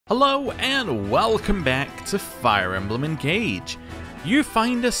Hello and welcome back to Fire Emblem Engage. You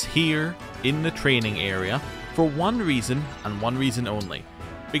find us here in the training area for one reason and one reason only.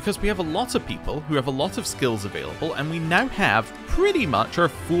 Because we have a lot of people who have a lot of skills available and we now have pretty much our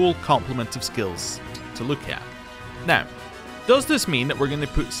full complement of skills to look at. Now, does this mean that we're going to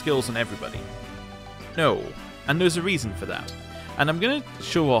put skills on everybody? No, and there's a reason for that. And I'm going to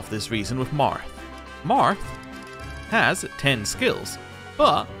show off this reason with Marth. Marth has 10 skills,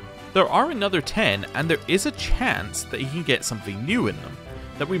 but there are another 10 and there is a chance that he can get something new in them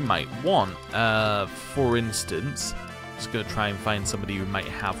that we might want. For instance, just going to try and find somebody who might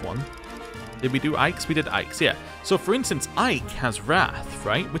have one. Did we do Ike's? We did Ike's, yeah. So for instance, Ike has Wrath,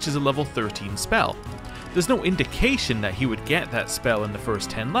 right? Which is a level 13 spell. There's no indication that he would get that spell in the first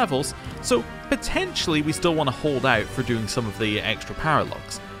 10 levels, so potentially we still want to hold out for doing some of the extra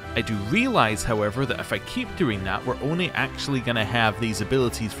paralogs. I do realise, however, that if I keep doing that, we're only actually going to have these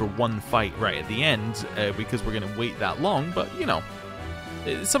abilities for one fight right at the end, because we're going to wait that long, but, you know,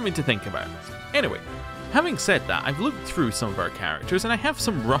 it's something to think about. Anyway, having said that, I've looked through some of our characters, and I have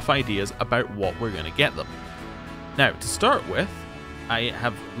some rough ideas about what we're going to get them. Now, to start with, I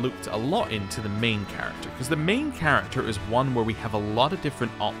have looked a lot into the main character, because the main character is one where we have a lot of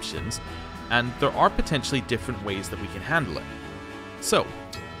different options, and there are potentially different ways that we can handle it. So,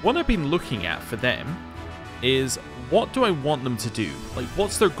 what I've been looking at for them is, what do I want them to do? Like,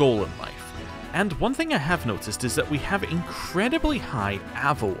 what's their goal in life? And one thing I have noticed is that we have incredibly high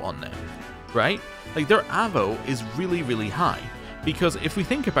AVO on them, right? Like, their AVO is really, really high. Because if we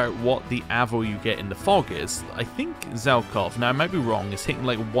think about what the AVO you get in the fog is, I think Zelkov, now I might be wrong, is hitting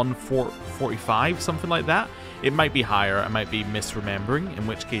like 145, something like that. It might be higher, I might be misremembering, in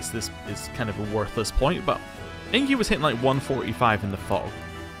which case this is kind of a worthless point, but I think he was hitting like 145 in the fog.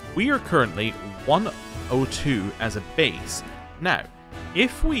 We are currently 102 as a base. Now,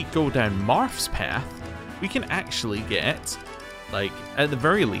 if we go down Marth's path, we can actually get, like, at the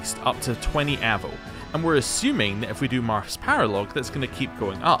very least, up to 20 AVO. And we're assuming that if we do Marth's Paralog, that's going to keep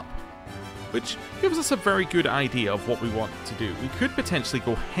going up. Which gives us a very good idea of what we want to do. We could potentially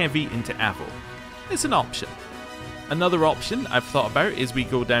go heavy into AVO. It's an option. Another option I've thought about is we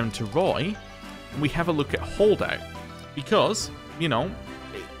go down to Roy, and we have a look at Holdout. Because, you know,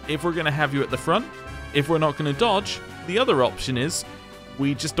 if we're going to have you at the front, if we're not going to dodge, the other option is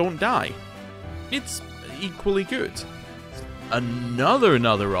we just don't die. It's equally good.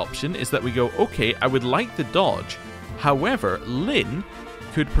 Another option is that we go, okay, I would like the dodge. However, Lyn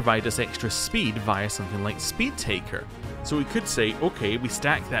could provide us extra speed via something like Speed Taker. So we could say, okay, we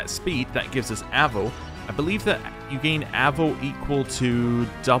stack that speed, that gives us AVO. I believe that you gain AVO equal to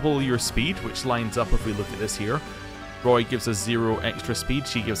double your speed, which lines up if we look at this here. Roy gives us 0 extra speed,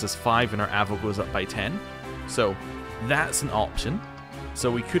 she gives us 5, and our AVO goes up by 10. So that's an option.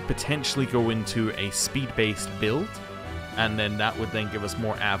 So we could potentially go into a speed-based build, and then that would then give us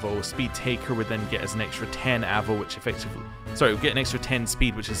more AVO. Speed Taker would then get us an extra 10 AVO, which effectively... Sorry, we'll get an extra 10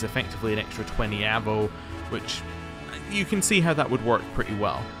 speed, which is effectively an extra 20 AVO, which you can see how that would work pretty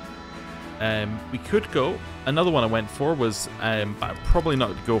well. We could go... Another one I went for was, but probably not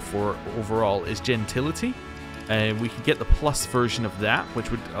to go for overall, is Gentility. We could get the plus version of that,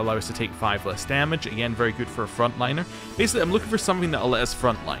 which would allow us to take 5 less damage. Again, very good for a frontliner. Basically, I'm looking for something that'll let us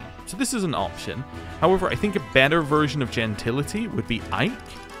frontline. So this is an option. However, I think a better version of Gentility would be Ike,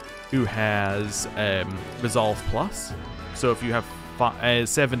 who has Resolve Plus. So if you have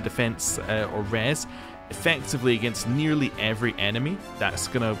 7 defense or res, effectively against nearly every enemy, that's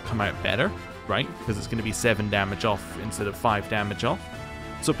going to come out better, right? Because it's going to be 7 damage off instead of 5 damage off.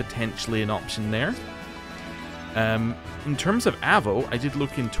 So potentially an option there. In terms of AVO, I did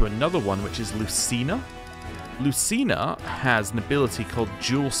look into another one, which is Lucina. Lucina has an ability called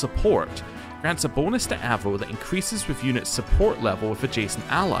Dual Support. Grants a bonus to AVO that increases with units' support level with adjacent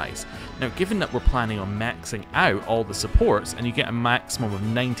allies. Now, given that we're planning on maxing out all the supports, and you get a maximum of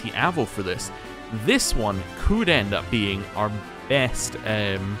 90 AVO for this, this one could end up being our best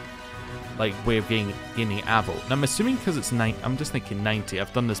like way of gaining AVO. Now, I'm assuming because it's 9, I'm just thinking 90.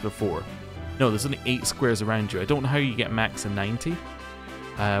 I've done this before. No, there's only 8 squares around you. I don't know how you get max in 90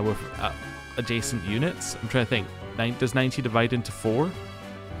 with adjacent units. I'm trying to think. Does 90 divide into 4?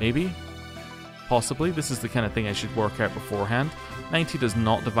 Maybe? Possibly. This is the kind of thing I should work out beforehand. 90 does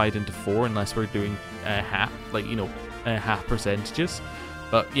not divide into 4 unless we're doing half, like, you know, half percentages.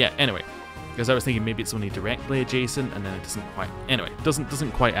 But yeah, anyway. Because I was thinking maybe it's only directly adjacent, and then it doesn't quite... Anyway,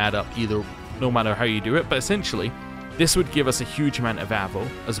 doesn't quite add up either, no matter how you do it. But essentially, this would give us a huge amount of AVO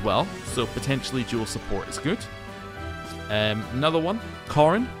as well, so potentially dual support is good. Another one,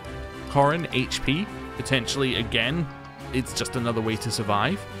 Corrin. Corrin, HP, potentially again it's just another way to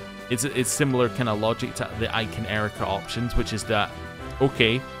survive. It's similar kind of logic to the Icon Erica options, which is that,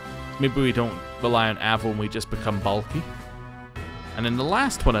 okay, maybe we don't rely on Avo and we just become bulky. And then the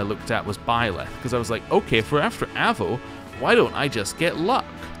last one I looked at was Byleth, because I was like, okay, if we're after Avo, why don't I just get Luck,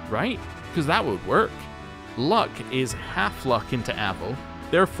 right? Because that would work. Luck is half luck into Avo,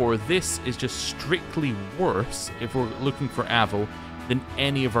 therefore this is just strictly worse if we're looking for Avo than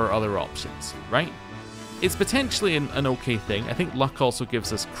any of our other options, right? It's potentially an okay thing. I think Luck also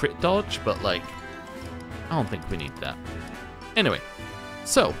gives us crit dodge, but like, I don't think we need that. Anyway,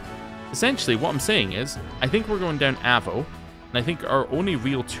 so essentially what I'm saying is, I think we're going down Avo, and I think our only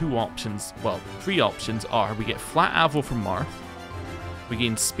real two options, well, three options are, we get flat Avo from Marth, we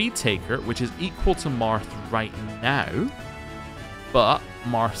gain Speed Taker, which is equal to Marth right now, but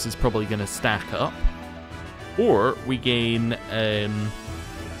Marth's is probably going to stack up. Or we gain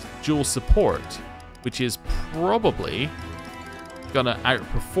Dual Support, which is probably going to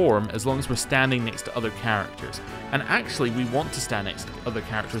outperform as long as we're standing next to other characters. And actually, we want to stand next to other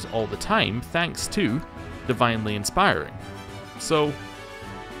characters all the time, thanks to Divinely Inspiring. So,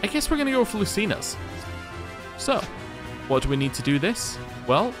 I guess we're going to go for Lucina's. So, what do we need to do this?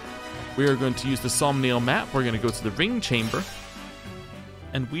 Well, we are going to use the Somniel map. We're going to go to the Ring Chamber.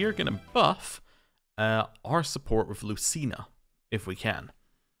 And we are going to buff our support with Lucina, if we can,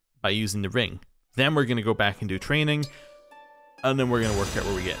 by using the ring. Then we're going to go back and do training. And then we're going to work out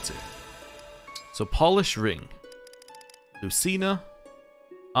where we get to. So, Polish Ring. Lucina.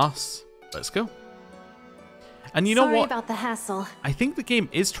 Us. Let's go. And you know what? Sorry about the hassle. I think the game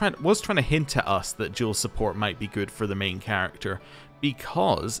was trying to hint at us that dual support might be good for the main character,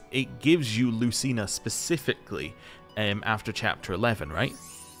 because it gives you Lucina specifically after Chapter 11, right?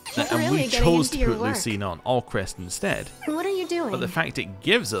 And we chose to put Lucina on Allcrest instead. What are you doing? But the fact it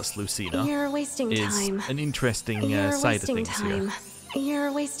gives us Lucina is an interesting side of things here.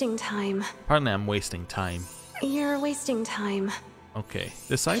 You're wasting time. Apparently I'm wasting time. You're wasting time. Okay,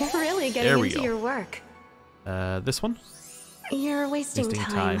 this side? You're really getting into your work. This one? You're wasting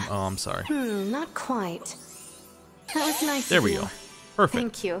time. Oh, I'm sorry. Not quite. That was nice. There we go. Perfect.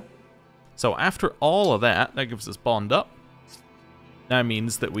 Thank you. So after all of that, that gives us bond up. That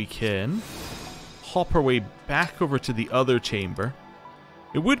means that we can hop our way back over to the other chamber.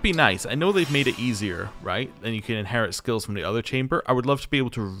 It would be nice. I know they've made it easier, right? Then you can inherit skills from the other chamber. I would love to be able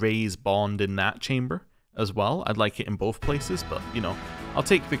to raise bond in that chamber as well. I'd like it in both places, but you know, I'll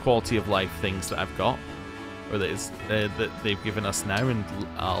take the quality of life things that I've got, or that they've given us now, and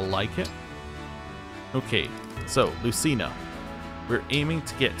I'll like it. Okay, so Lucina. We're aiming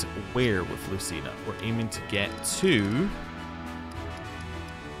to get where with Lucina? We're aiming to get to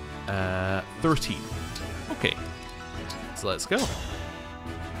 13. Okay, so let's go.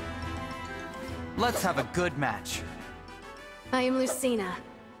 Let's have a good match. I am Lucina.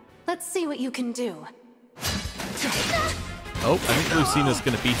 Let's see what you can do. Oh, I think Lucina's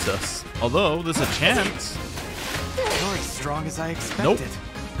going to beat us. Although, there's a chance. You're as strong as I expected.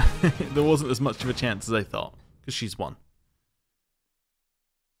 Nope. There wasn't as much of a chance as I thought, because she's won.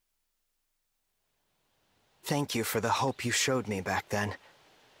 Thank you for the hope you showed me back then.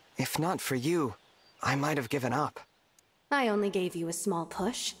 If not for you, I might have given up. I only gave you a small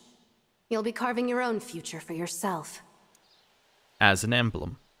push. You'll be carving your own future for yourself. As an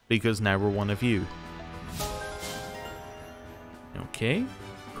emblem, because now we're one of you. Okay,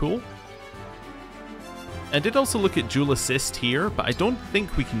 cool. I did also look at Dual Assist here, but I don't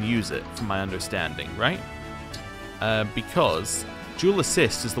think we can use it, from my understanding, right? Because Dual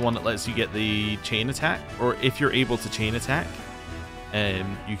Assist is the one that lets you get the chain attack, or if you're able to chain attack,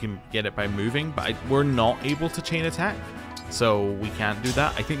 you can get it by moving, but we're not able to chain attack, so we can't do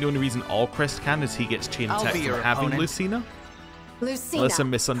that. I think the only reason Allcrest can is he gets chain attack from having Lucina. Lucina, unless I'm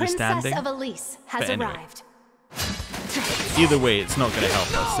misunderstanding. Princess of Eylos has arrived. Either way, it's not going to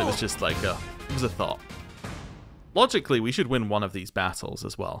help us. It was just like it was a thought. Logically, we should win one of these battles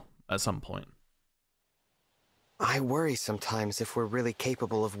as well, at some point. I worry sometimes if we're really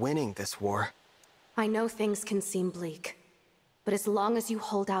capable of winning this war. I know things can seem bleak, but as long as you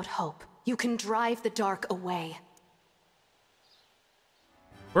hold out hope, you can drive the dark away.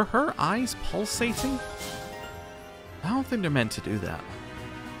 Were her eyes pulsating? I don't think they're meant to do that.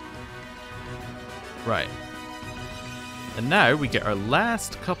 Right. And now we get our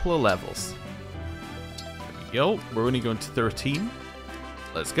last couple of levels. There we go. We're only going to 13.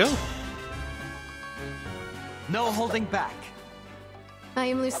 Let's go. No holding back. I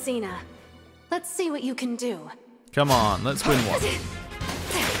am Lucina. Let's see what you can do. Come on, let's win one.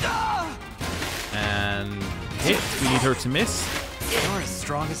 And hit. We need her to miss. You're as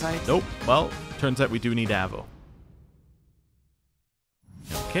strong as I... Nope. Well, turns out we do need Avo.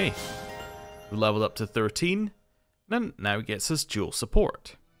 Okay. We leveled up to 13. Then now it gets us dual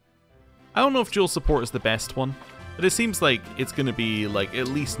support. I don't know if dual support is the best one, but it seems like it's going to be like at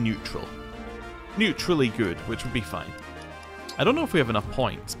least neutral. Neutrally good, which would be fine. I don't know if we have enough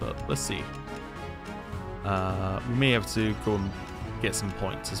points, but let's see. We may have to go and get some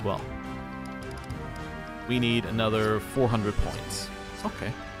points as well. We need another 400 points.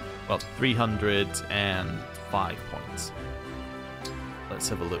 Okay. Well, 305 points. Let's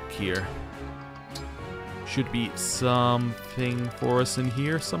have a look here. Should be something for us in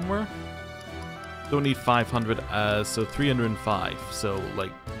here somewhere. Don't need 500, so 305. So,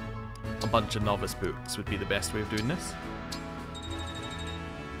 like, a bunch of novice books would be the best way of doing this.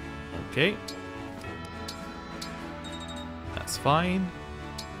 Okay. That's fine.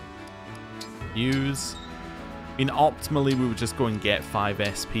 Use. I mean, optimally, we would just go and get 5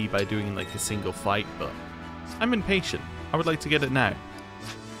 SP by doing, like, a single fight, but I'm impatient. I would like to get it now.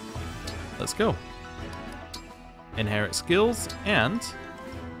 Let's go. Inherit skills, and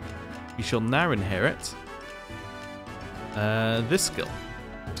we shall now inherit this skill.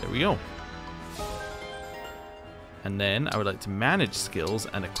 There we go. And then I would like to manage skills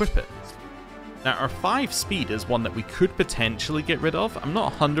and equip it. Now our 5 speed is one that we could potentially get rid of. I'm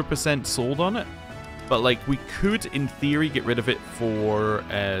not 100% sold on it, but like we could in theory get rid of it for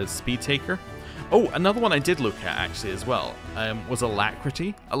Speed Taker. Oh, another one I did look at actually as well was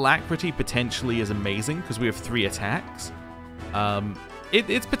Alacrity. Alacrity potentially is amazing because we have 3 attacks.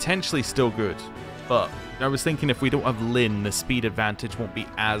 It's potentially still good, but I was thinking if we don't have Lyn, the speed advantage won't be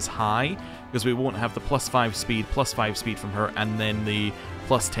as high because we won't have the +5 speed from her and then the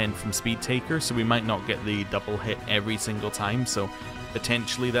 +10 from Speed Taker, so we might not get the double hit every single time, so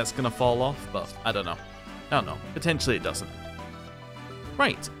potentially that's going to fall off, but I don't know. I don't know. Potentially it doesn't.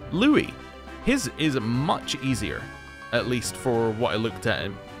 Right, Louis. His is much easier, at least for what I looked at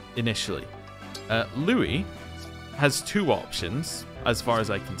initially. Louis has 2 options, as far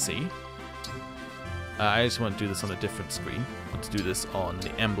as I can see. I just want to do this on a different screen. I want to do this on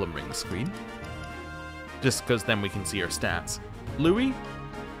the Emblem Ring screen. Just because then we can see our stats. Louis,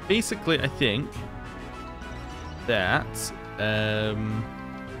 basically, I think that...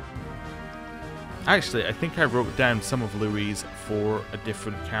 actually, I think I wrote down some of Louis for a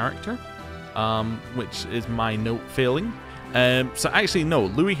different character. Which is my note failing. So actually, no,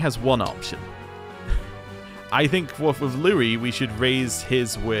 Louis has 1 option. I think with Louis, we should raise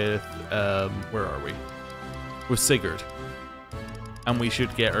his with, where are we? With Sigurd. And we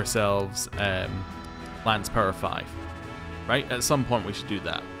should get ourselves Lance Power 5. Right? At some point, we should do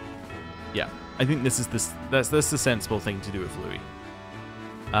that. Yeah, I think this is that's the sensible thing to do with Louis.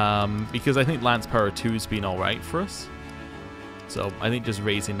 Because I think Lance Power 2 has been alright for us. So I think just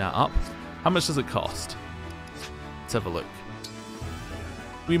raising that up. How much does it cost? Let's have a look.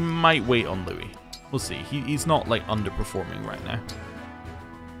 We might wait on Louis. We'll see. He's not like underperforming right now.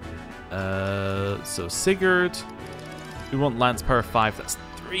 So Sigurd. We want Lance Power 5. That's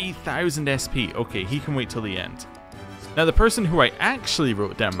 3,000 SP. Okay, he can wait till the end. Now the person who I actually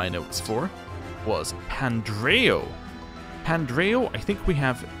wrote down my notes for was Pandreo. Pandreo, I think we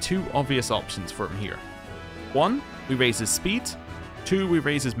have 2 obvious options for him here. 1, we raise his speed. 2, we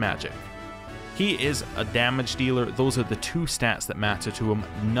raise his magic. He is a damage dealer. Those are the 2 stats that matter to him.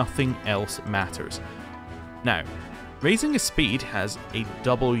 Nothing else matters. Now, raising his speed has a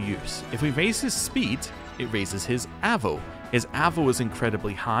double use. If we raise his speed, it raises his AVO. His AVO is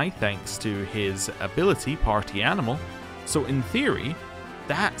incredibly high thanks to his ability, Party Animal. So in theory,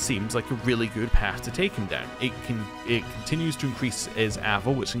 that seems like a really good path to take him down. It continues to increase his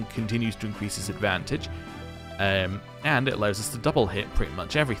AVO, which continues to increase his advantage. And it allows us to double hit pretty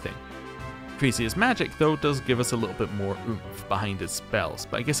much everything. Increasing his magic, though, does give us a little bit more oomph behind his spells.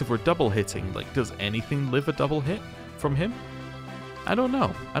 But I guess if we're double hitting, like, does anything live a double hit from him? I don't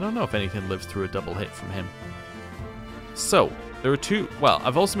know. I don't know if anything lives through a double hit from him. So, there are 2... Well,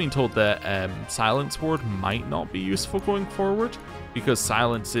 I've also been told that Silence Ward might not be useful going forward, because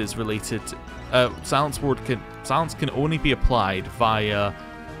silence is related... Silence can only be applied via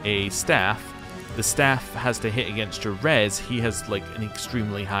a staff. The staff has to hit against your res. He has like an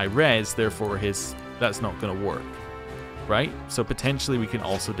extremely high res, therefore that's not going to work, right? So potentially we can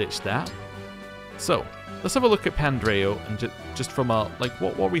also ditch that. So let's have a look at Pandreo and just from a like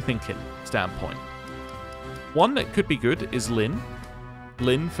what are we thinking standpoint. One that could be good is Lyn.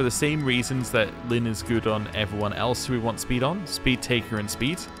 Lyn for the same reasons that Lyn is good on everyone else who we want speed on, Speed Taker and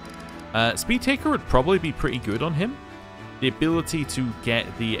Speed. Speed Taker would probably be pretty good on him. The ability to get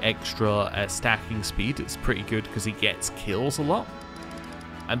the extra stacking speed is pretty good because he gets kills a lot.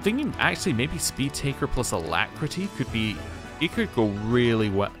 I'm thinking actually maybe Speed Taker plus Alacrity could be it could go really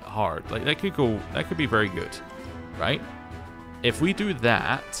hard. Like that could be very good, right? If we do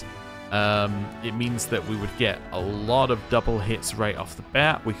that, it means that we would get a lot of double hits right off the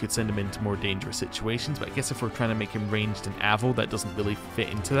bat. We could send him into more dangerous situations, but I guess if we're trying to make him ranged and Avo, that doesn't really fit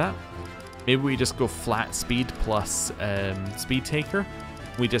into that. Maybe we just go flat speed plus speed taker.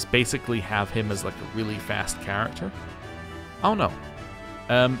 We just basically have him as like a really fast character. I don't know.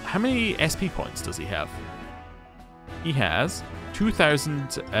 How many SP points does he have? He has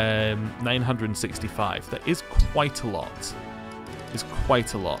 2,965. That is quite a lot. Is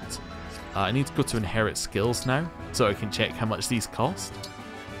quite a lot. I need to go to inherit skills now, so I can check how much these cost.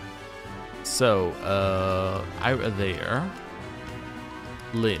 So, out of there,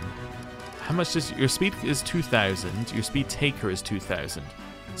 Lynn. How much does your speed is 2,000? Your speed taker is 2,000.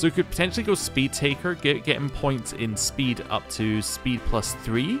 So we could potentially go speed taker, get him points in speed up to speed plus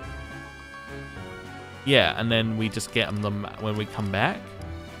 3. Yeah, and then we just get them when we come back.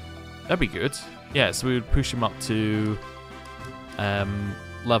 That'd be good. Yeah, so we would push him up to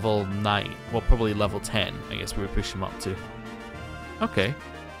level 9. Well, probably level 10, I guess we would push him up to. Okay.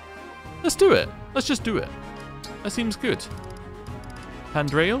 Let's do it. Let's just do it. That seems good.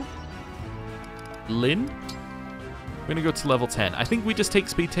 Pandrail? Lynn? We're going to go to level 10. I think we just take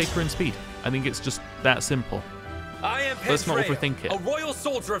speed taker and speed. I think it's just that simple. I am Let's not overthink it. A royal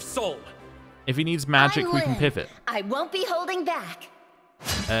soldier of soul. If he needs magic, we can pivot. I won't be holding back.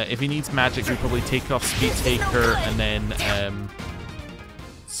 If he needs magic, we probably take off speed taker and then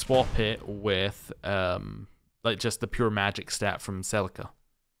swap it with like just the pure magic stat from Celica.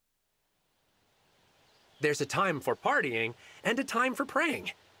 There's a time for partying and a time for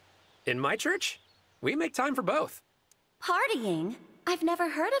praying. In my church, we make time for both. Partying? I've never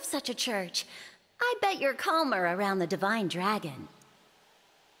heard of such a church. I bet you're calmer around the divine dragon.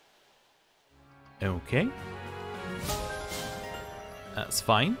 Okay. That's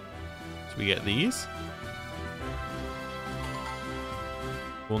fine. So we get these.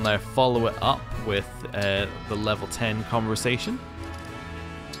 We'll now follow it up with the level 10 conversation.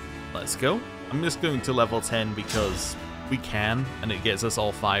 Let's go. I'm just going to level 10 because we can, and it gets us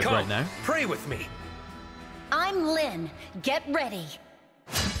all 5 right now. Pray with me. I'm Lynn. Get ready.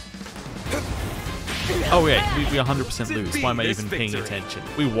 Oh yeah, we 100% lose. Why am I even paying attention?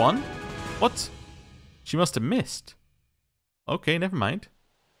 We won? What? She must have missed. Okay, never mind.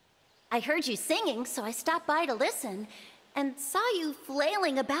 I heard you singing, so I stopped by to listen, and saw you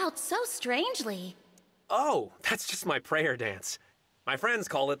flailing about so strangely. Oh, that's just my prayer dance. My friends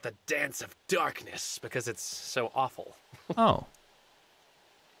call it the Dance of Darkness because it's so awful. Oh.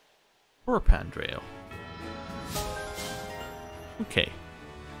 Poor Pandrail. Okay.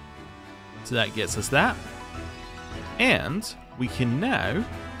 So that gets us that. And we can now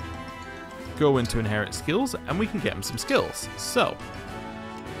go into inherit skills and we can get him some skills. So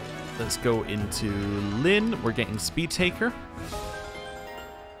let's go into Lynn. We're getting speed taker.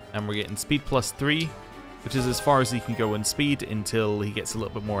 And we're getting speed plus 3, which is as far as he can go in speed until he gets a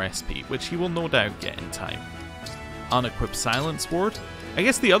little bit more SP, which he will no doubt get in time. Unequip Silence Ward. I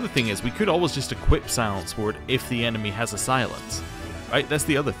guess the other thing is we could always just equip Silence Ward if the enemy has a silence. Right? That's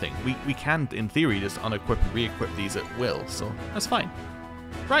the other thing. We can, in theory, just unequip and re-equip these at will, so that's fine.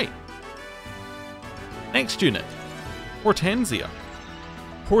 Right. Next unit. Hortensia.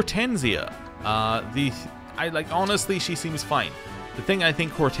 Hortensia. Honestly, she seems fine. The thing I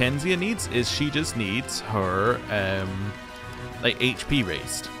think Hortensia needs is she just needs her, HP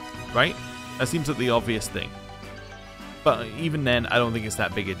raised. Right? That seems like the obvious thing. But even then, I don't think it's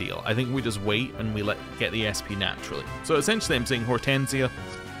that big a deal. I think we just wait and we get the SP naturally. So essentially I'm saying Hortensia,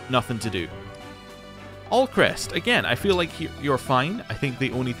 nothing to do. Allcrest, again, I feel like you're fine. I think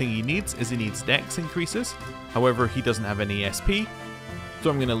the only thing he needs is he needs dex increases. However, he doesn't have any SP, so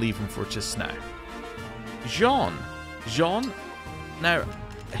I'm going to leave him for just now. Jean, now,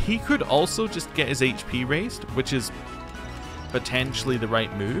 he could also just get his HP raised, which is potentially the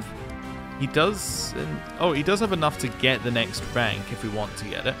right move. He does have enough to get the next rank if we want to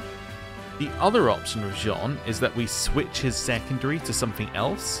get it. The other option with Jean is that we switch his secondary to something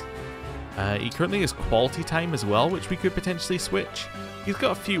else. He currently has quality time as well, which we could potentially switch. He's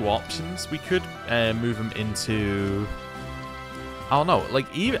got a few options. We could move him into... I don't know,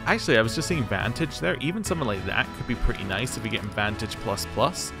 actually I was just saying Vantage there. Even something like that could be pretty nice if we get him Vantage++.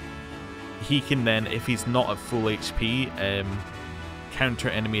 He can then, if he's not at full HP, counter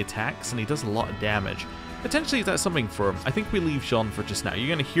enemy attacks, and he does a lot of damage. Potentially that's something for him. I think we leave Jean for just now. You're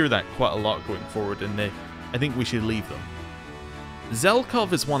going to hear that quite a lot going forward, and I think we should leave them.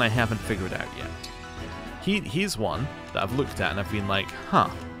 Zelkov is one I haven't figured out yet. He's one that I've looked at and I've been like, huh.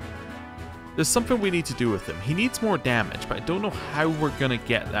 There's something we need to do with him. He needs more damage, but I don't know how we're going to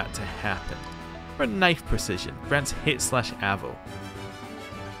get that to happen. For knife precision, grants hit/avo.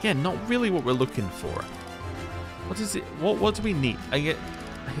 Again, not really what we're looking for. What is it? What do we need? I hit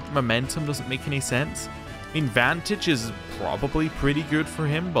momentum doesn't make any sense. I mean, Vantage is probably pretty good for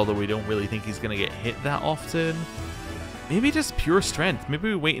him, although we don't really think he's going to get hit that often. Maybe just pure strength. Maybe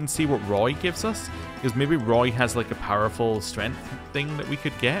we wait and see what Roy gives us, because maybe Roy has like a powerful strength thing that we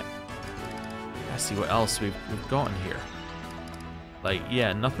could get. Let's see what else we've gotten here. Like,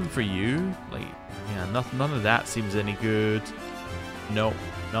 yeah, nothing for you. Like, yeah, none of that seems any good. No.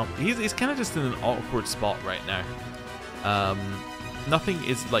 He's kind of just in an awkward spot right now. Nothing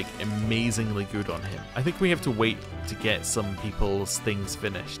is like amazingly good on him. I think we have to wait to get some people's things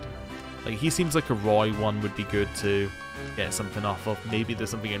finished. Like, he seems like a Roy one would be good to get something off of. Maybe there's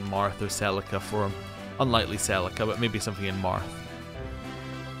something in Marth or Celica for him. Unlikely Celica, but maybe something in Marth.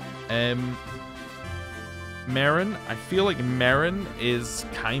 Marin, I feel like Marin is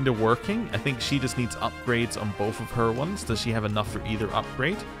kind of working. I think she just needs upgrades on both of her ones. Does she have enough for either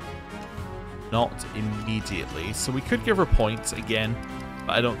upgrade? Not immediately. So we could give her points again,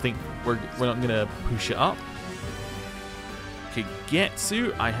 but I don't think we're not going to push it up.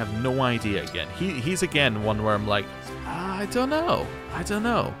 Kagetsu, I have no idea again. He's again one where I'm like, I don't know.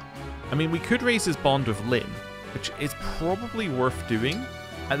 I mean, we could raise his bond with Lyn, which is probably worth doing.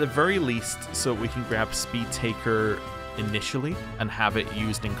 At the very least, so we can grab Speed Taker initially and have it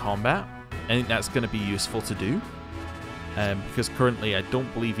used in combat. I think that's going to be useful to do. Because currently I don't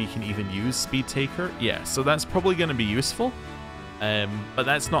believe he can even use Speed Taker. Yeah, so that's probably going to be useful. But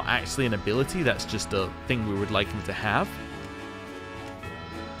that's not actually an ability, that's just a thing we would like him to have.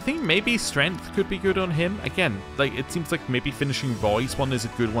 I think maybe Strength could be good on him. Again, like, it seems like maybe finishing Roy's one is a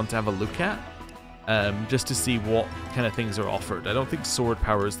good one to have a look at. Just to see what kind of things are offered. I don't think sword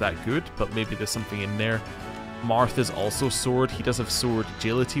power is that good, but maybe there's something in there. Marth is also sword. He does have sword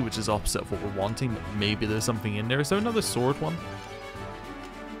agility, which is opposite of what we're wanting, but maybe there's something in there. Is there another sword one?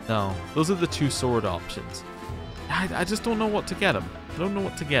 No. Those are the two sword options. I just don't know what to get him. I don't know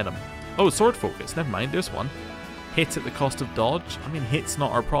what to get him. Oh, sword focus. Never mind. There's one. Hit at the cost of dodge. I mean, hit's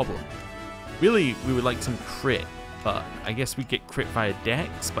not our problem. Really, we would like some crit. But I guess we get crit via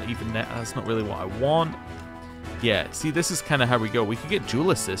dex, but even that's not really what I want. Yeah, see, this is kind of how we go. We could get dual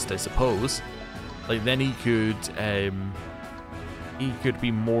assist, I suppose. Like, then he could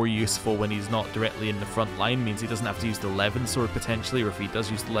be more useful when he's not directly in the front line. Means he doesn't have to use the Levin sword potentially, or if he does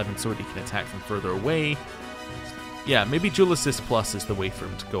use the Levin sword, he can attack from further away. Yeah, maybe dual assist plus is the way for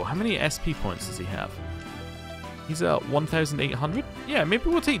him to go. How many SP points does he have? He's at 1,800? Yeah, maybe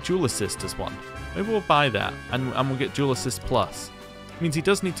we'll take dual assist as one. Maybe we'll buy that, and we'll get dual assist plus. Means he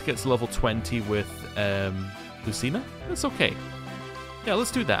does need to get to level 20 with Lucina. That's okay. Yeah,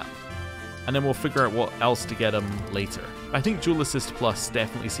 let's do that. And then we'll figure out what else to get him later. I think dual assist plus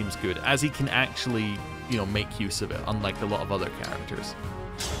definitely seems good, as he can actually, you know, make use of it, unlike a lot of other characters.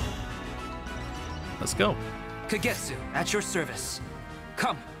 Let's go. Kagetsu, at your service.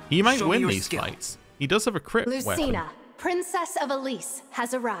 Come. He might win these fights. He does have a crit Lucina, weapon. Princess of Eylos,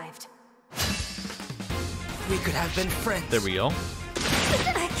 has arrived. We could have been friends. There we go.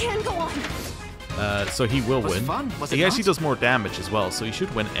 I can't go on. So he will win. Fun? Was it He actually not? does more damage as well, so he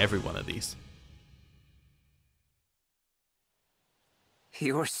should win every one of these.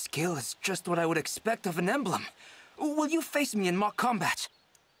 Your skill is just what I would expect of an emblem. Will you face me in mock combat?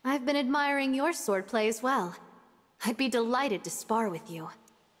 I've been admiring your swordplay as well. I'd be delighted to spar with you.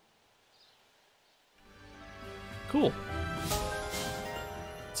 Cool.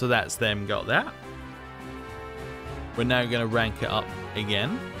 So that's them got that. We're now going to rank it up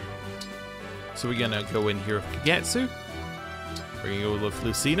again. So we're going to go in here with Kagetsu. We're going to go with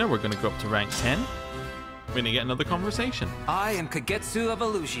Lucina. We're going to go up to rank 10. We're going to get another conversation. I am Kagetsu of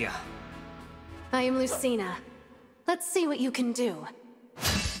Elusia. I am Lucina. Let's see what you can do.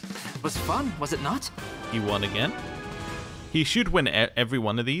 Was fun, was it not? He won again. He should win every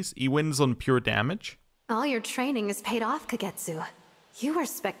one of these. He wins on pure damage. All your training has paid off, Kagetsu. You were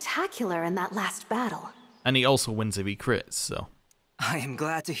spectacular in that last battle. And he also wins if he crits, so. I am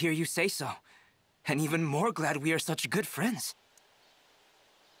glad to hear you say so. And even more glad we are such good friends.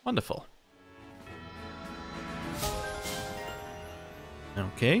 Wonderful.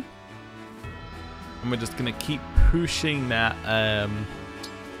 Okay. And we're just gonna keep pushing that,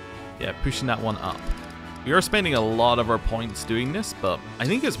 pushing that one up. We are spending a lot of our points doing this, but I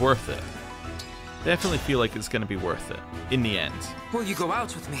think it's worth it. Definitely feel like it's gonna be worth it, in the end. Will you go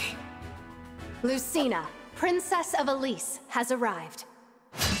out with me? Lucina, Princess of Eylos, has arrived.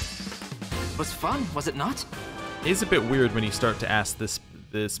 Was fun, was it not? It is a bit weird when you start to ask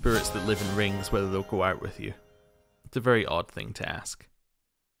the spirits that live in rings, whether they'll go out with you. It's a very odd thing to ask.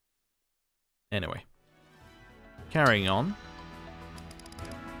 Anyway. Carrying on.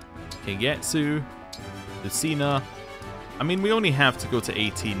 Kagetsu. Lucina. I mean, we only have to go to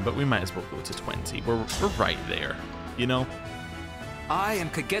 18, but we might as well go to 20. We're right there, you know? I am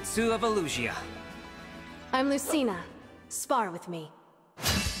Kagetsu of Elusia. I'm Lucina. Spar with me.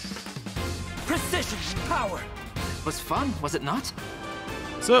 Precision, power. Was fun, was it not?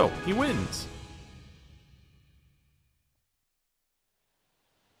 So, he wins.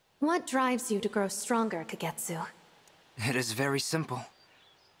 What drives you to grow stronger, Kagetsu? It is very simple.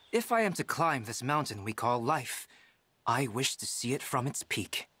 If I am to climb this mountain we call life, I wish to see it from its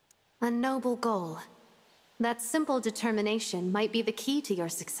peak. A noble goal. That simple determination might be the key to your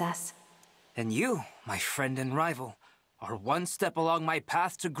success. And you, my friend and rival, are one step along my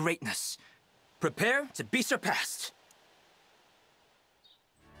path to greatness. Prepare to be surpassed.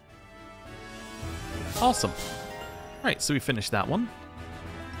 Awesome. Right, so we finished that one.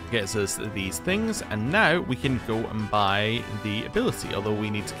 Gets us these things, and now we can go and buy the ability, although we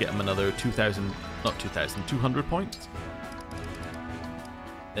need to get him another 200 points.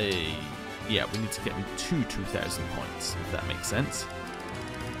 Yeah, we need to get him to 2,000 points, if that makes sense.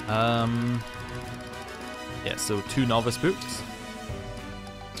 Yeah, so 2 novice books.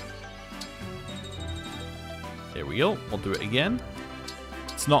 There we go, we'll do it again.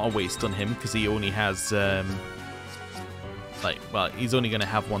 It's not a waste on him, because he only has, well, he's only going to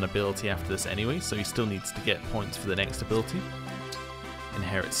have one ability after this anyway, so he still needs to get points for the next ability.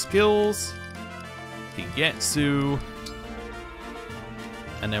 Inherit skills. Kagetsu.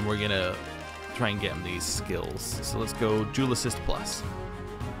 And then we're going to try and get him these skills. So let's go Dual Assist Plus.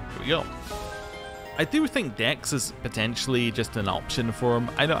 Here we go. I do think Dex is potentially just an option for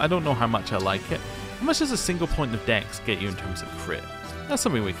him. I don't know how much I like it. How much does a single point of Dex get you in terms of crit? That's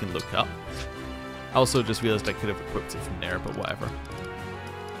something we can look up. I also just realized I could have equipped it from there, but whatever.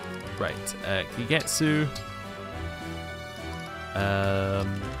 Right, Kagetsu. I've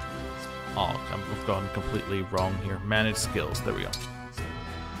gone completely wrong here. Manage skills, there we go.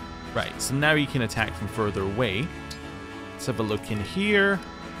 Right, so now you can attack from further away. Let's have a look in here.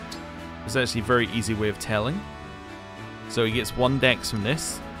 There's actually a very easy way of telling. So he gets 1 dex from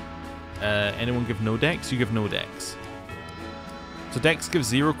this. Anyone give no dex? You give no dex. So dex gives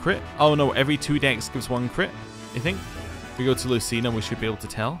 0 crit. Oh no, every 2 dex gives 1 crit, I think. If we go to Lucina, we should be able to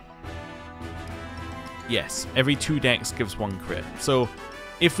tell. Yes, every 2 dex gives 1 crit. So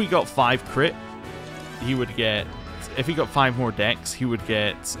if we got 5 crit, he would get... If he got 5 more dex, he would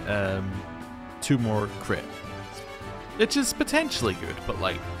get 2 more crit. Which is potentially good, but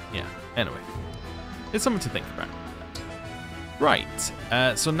like, yeah. Anyway, it's something to think about. Right,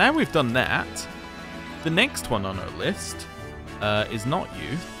 so now we've done that. The next one on our list is not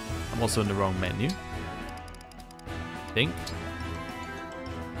you. I'm also in the wrong menu. I think.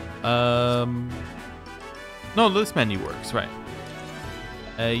 No, this menu works, right.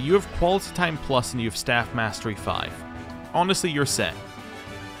 You have Quality Time Plus and you have Staff Mastery 5. Honestly, you're set.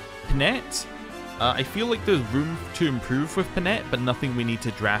 Panette, I feel like there's room to improve with Panette, but nothing we need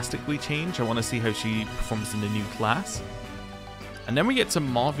to drastically change. I want to see how she performs in the new class. And then we get to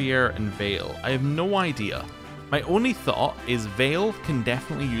Mauvier and Vale. I have no idea. My only thought is Vale can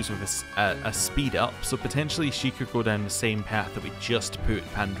definitely use with a speed up, so potentially she could go down the same path that we just put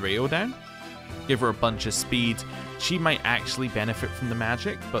Pandreo down. Give her a bunch of speed. She might actually benefit from the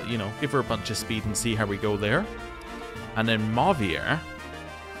magic, but you know, give her a bunch of speed and see how we go there. And then Mauvier,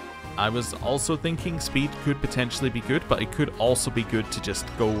 I was also thinking speed could potentially be good, but it could also be good to just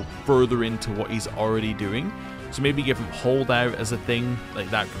go further into what he's already doing. So maybe give him holdout as a thing, like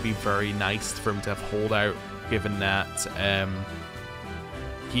that could be very nice for him to have holdout, given that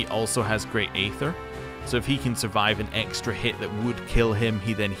he also has great Aether. So if he can survive an extra hit that would kill him,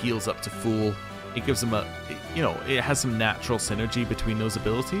 he then heals up to full. It gives him a, you know, it has some natural synergy between those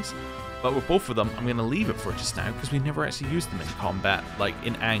abilities. But with both of them, I'm going to leave it for just now because we never actually used them in combat, like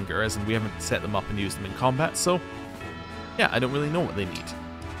in anger, as in we haven't set them up and used them in combat. So yeah, I don't really know what they need.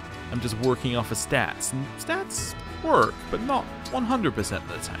 I'm just working off of stats, and stats work, but not 100% of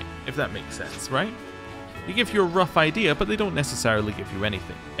the time, if that makes sense, right? They give you a rough idea, but they don't necessarily give you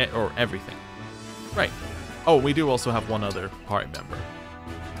anything, or everything. Right. Oh, we do also have one other party member.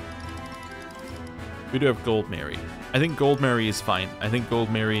 We do have Gold Mary. I think Gold Mary is fine. I think Gold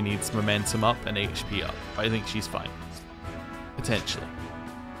Mary needs momentum up and HP up. I think she's fine. Potentially.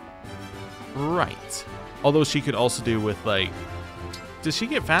 Right. Although she could also do with, like... Does she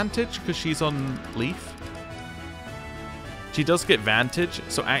get Vantage because she's on Leaf? She does get Vantage,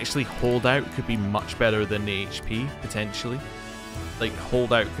 so actually Holdout could be much better than the HP, potentially. like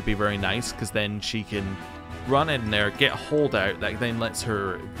holdout could be very nice, because then she can run in there, get holdout, that then lets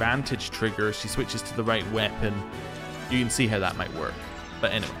her advantage trigger, she switches to the right weapon. You can see how that might work.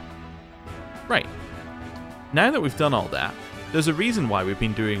 But anyway. Right. Now that we've done all that, there's a reason why we've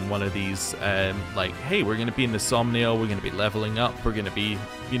been doing one of these, like, hey, we're going to be in the Somniel, we're going to be leveling up, we're going to be,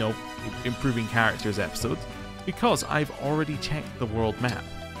 you know, improving characters episodes, because I've already checked the world map.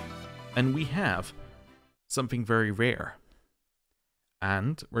 And we have something very rare.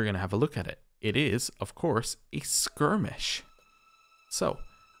 And we're going to have a look at it. It is, of course, a skirmish. So,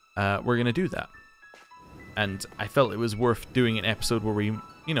 we're going to do that. And I felt it was worth doing an episode where we,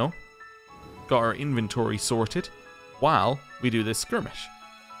 you know, got our inventory sorted while we do this skirmish.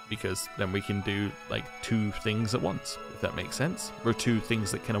 Because then we can do, like, 2 things at once, if that makes sense. Or 2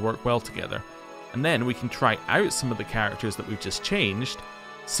 things that kind of work well together. And then we can try out some of the characters that we've just changed,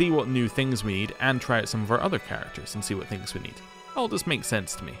 see what new things we need, and try out some of our other characters and see what things we need. All this makes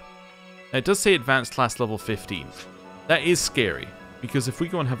sense to me. Now, it does say advanced class level 15. That is scary, because if we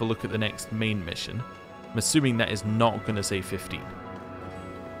go and have a look at the next main mission, I'm assuming that is not going to say 15.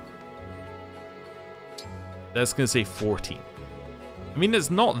 That's going to say 14. I mean,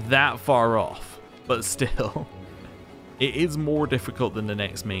 it's not that far off, but still, it is more difficult than the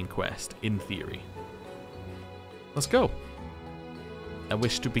next main quest, in theory. Let's go. I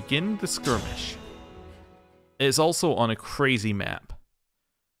wish to begin the skirmish. It's also on a crazy map,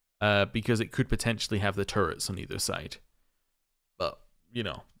 because it could potentially have the turrets on either side. But, you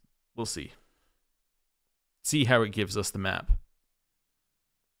know, we'll see. See how it gives us the map.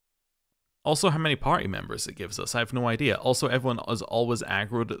 Also, how many party members it gives us, I have no idea. Also, everyone is always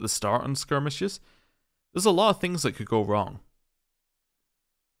aggroed at the start on skirmishes. There's a lot of things that could go wrong.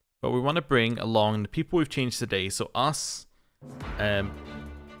 But we want to bring along the people we've changed today. So us, I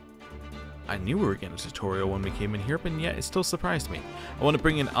knew we were getting a tutorial when we came in here, but yet it still surprised me. I want to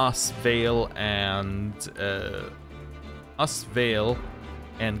bring in us, Vale, and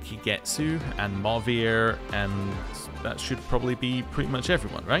Kigetsu, and Mavier, and that should probably be pretty much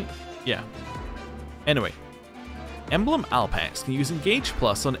everyone, right? Yeah. Anyway, Emblem Alpax can use Engage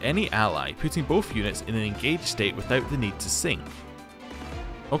Plus on any ally, putting both units in an engaged state without the need to sync.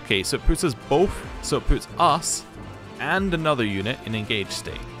 Okay, so it puts us both, so it puts us and another unit in engaged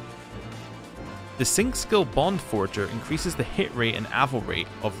state. The sync skill Bond Forger increases the hit rate and avil rate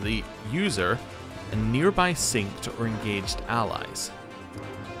of the user and nearby synced or engaged allies.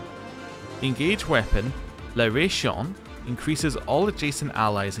 The engaged weapon, La Ration, increases all adjacent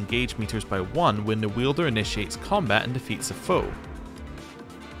allies' engage meters by 1 when the wielder initiates combat and defeats a foe.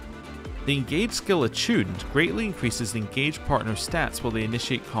 The engage skill Attuned greatly increases the engaged partner's stats while they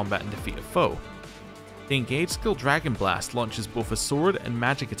initiate combat and defeat a foe. The engage skill Dragon Blast launches both a sword and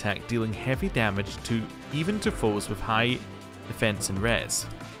magic attack, dealing heavy damage even to foes with high defense and res.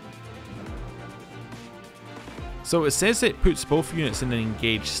 So it says it puts both units in an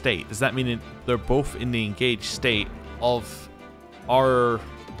engaged state. Does that mean they're both in the engaged state of our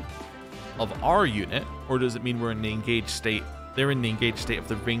unit, or does it mean we're in the engaged state? They're in the engaged state of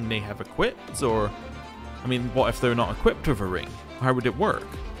the ring they have equipped, or I mean, what if they're not equipped with a ring? How would it work?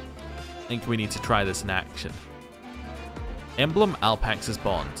 I think we need to try this in action. Emblem Alpax's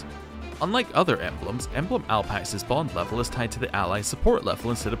Bond. Unlike other emblems, Emblem Alpax's Bond level is tied to the ally support level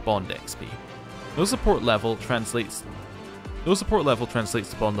instead of Bond XP. No support level translates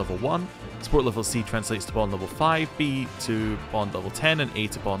to Bond level 1, support level C translates to Bond level 5, B to Bond level 10, and A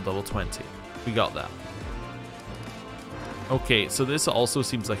to Bond level 20. We got that. Okay, so this also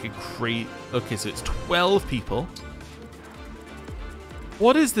seems like a great... Okay, so it's 12 people.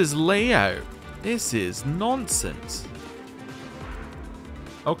 What is this layout? This is nonsense.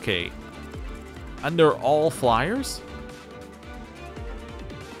 Okay. And they're all flyers?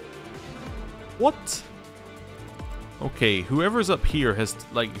 What? Okay, whoever's up here has,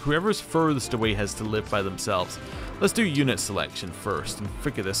 whoever's furthest away has to live by themselves. Let's do unit selection first and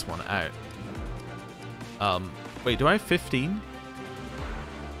figure this one out. Wait, do I have 15?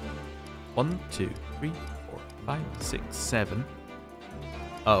 1, 2, 3, 4, 5, 6, 7.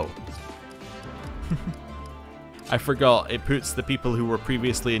 Oh. I forgot, it puts the people who were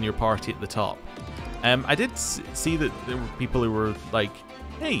previously in your party at the top. I did see that there were people who were like,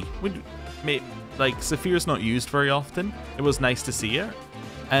 hey, Saphir's not used very often. It was nice to see it.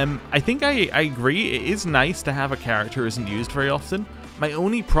 I think I agree, it is nice to have a character who isn't used very often. My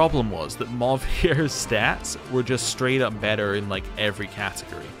only problem was that Mavier's stats were just straight up better in like every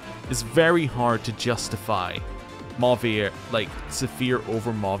category. It's very hard to justify Mavier, like Saphir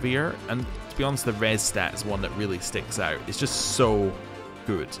over Mavier, and to be honest, the res stat is one that really sticks out. It's just so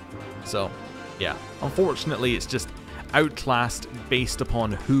good. So, yeah, unfortunately, it's just outclassed based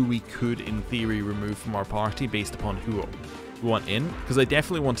upon who we could, in theory, remove from our party based upon who we want in. Because I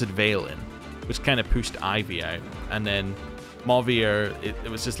definitely wanted Vale in, which kind of pushed Ivy out. And then Mauvir, it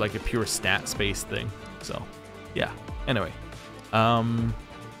was just like a pure stats-based thing. So, yeah. Anyway. Who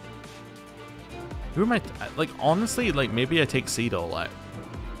am I... Like, honestly, like, maybe I take Seedall out.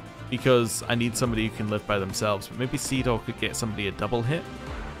 Because I need somebody who can live by themselves. But maybe Seedall could get somebody a double hit.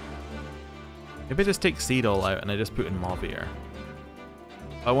 Maybe I just take Seedall out and I just put in Mauvir.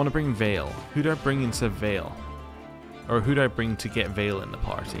 I want to bring Vale. Who do I bring instead of Vale? Or who do I bring to get Vale in the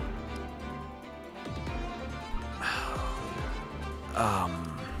party?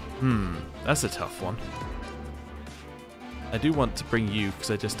 That's a tough one. I do want to bring you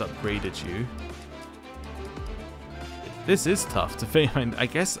because I just upgraded you. This is tough to find. I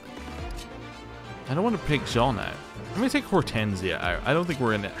guess I don't want to pick Jean out. I'm going to take Hortensia out. I don't think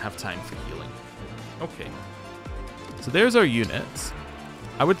we're going to have time for healing. Okay. So there's our units.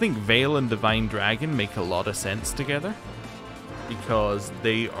 I would think Vale and Divine Dragon make a lot of sense together. Because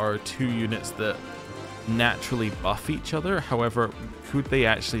they are two units that naturally buff each other. However, could they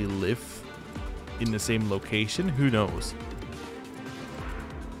actually live in the same location? Who knows?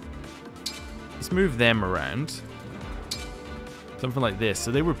 Let's move them around. Something like this.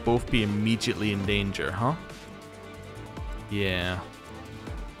 So they would both be immediately in danger, huh? Yeah.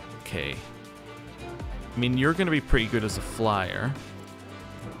 Okay. I mean, you're going to be pretty good as a flyer.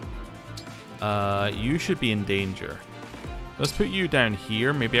 You should be in danger. Let's put you down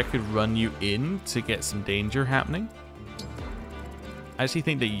here. Maybe I could run you in to get some danger happening. I actually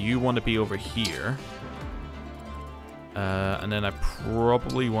think that you want to be over here. And then I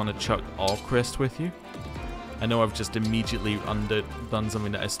probably want to chuck Alcrest with you. I know I've just immediately done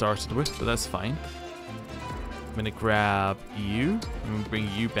something that I started with, but that's fine. I'm going to grab you. I'm going to bring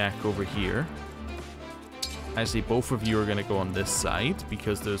you back over here. Actually, both of you are going to go on this side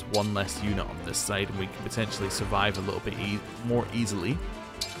because there's one less unit on this side and we can potentially survive a little bit more easily.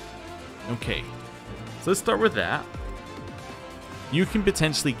 Okay, so let's start with that. You can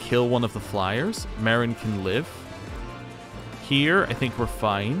potentially kill one of the flyers. Marin can live. Here, I think we're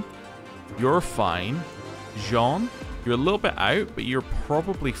fine. You're fine. Jean, you're a little bit out, but you're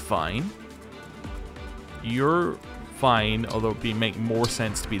probably fine. You're fine, although it'd make more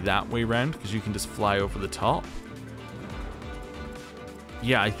sense to be that way around because you can just fly over the top.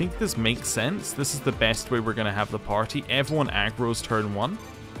 Yeah, I think this makes sense. This is the best way we're going to have the party. Everyone aggro's turn 1.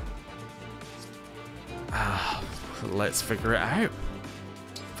 Let's figure it out.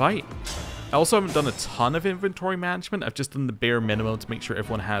 Fight. I also haven't done a ton of inventory management. I've just done the bare minimum to make sure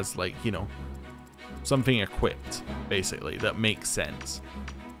everyone has, like, you know, something equipped, basically, that makes sense.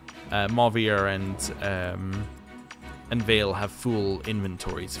 Mauvir and Vale have full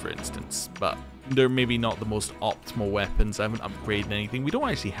inventories, for instance, but they're maybe not the most optimal weapons. I haven't upgraded anything. We don't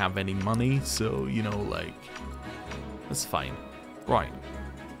actually have any money, so, you know, like, that's fine. Right.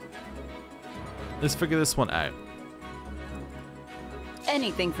 Let's figure this one out.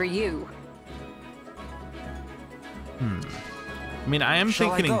 Anything for you. I mean, I am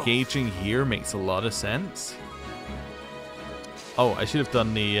thinking engaging here makes a lot of sense. Oh, I should have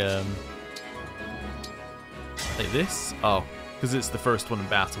done the, like this? Oh, because it's the first one in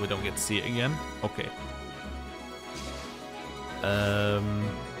battle, we don't get to see it again. Okay.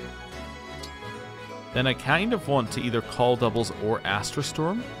 Then I kind of want to either call doubles or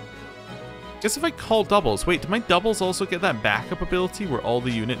Astrostorm. I guess if I call doubles... Wait, do my doubles also get that backup ability where all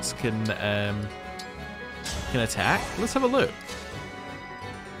the units can attack? Let's have a look.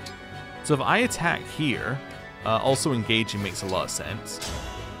 So if I attack here, also engaging makes a lot of sense.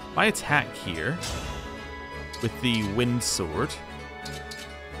 If I attack here with the Wind Sword...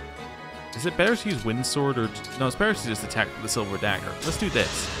 Is it better to use Wind Sword or... No, it's better to just attack with the Silver Dagger. Let's do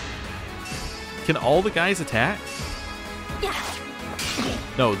this. Can all the guys attack? Yeah.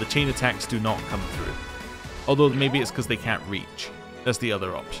 No, the chain attacks do not come through. Although maybe it's because they can't reach. That's the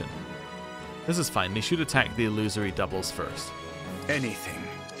other option. This is fine. They should attack the illusory doubles first. Anything.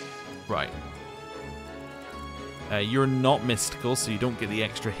 Right. You're not mystical, so you don't get the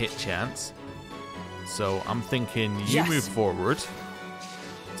extra hit chance. So I'm thinking you move forward.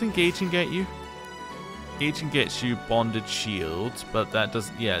 What's engaging get you? Engaging gets you Bonded Shield, but that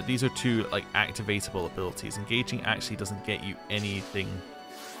doesn't... Yeah, these are two, like, activatable abilities. Engaging actually doesn't get you anything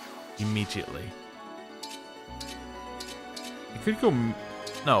immediately. You could go...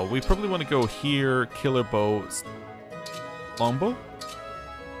 No, we probably want to go here, Killer Bow, Longbow?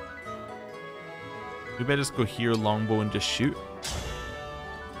 We better just go here, Longbow, and just shoot.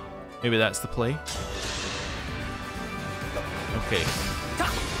 Maybe that's the play. Okay.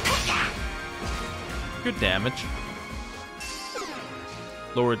 Good damage.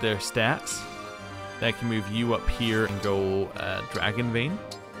 lower their stats. Then I can move you up here and go Dragon Vein.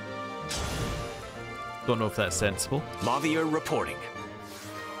 Don't know if that's sensible. Mavier reporting.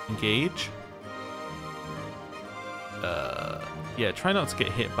 Engage. Yeah, try not to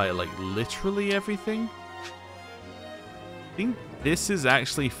get hit by like literally everything. I think this is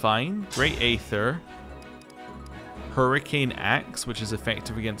actually fine. Great Aether. Hurricane Axe, which is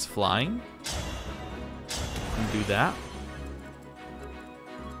effective against flying. Can do that.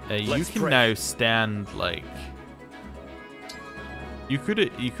 You can now stand like. You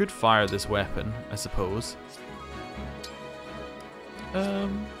could fire this weapon, I suppose.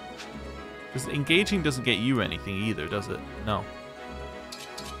 Because engaging doesn't get you anything either, does it? No.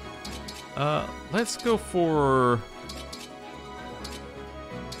 Let's go for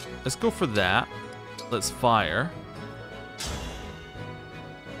that. Let's fire.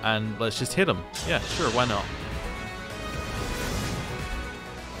 And let's just hit him. Yeah, sure, why not?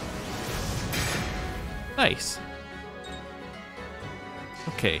 Nice.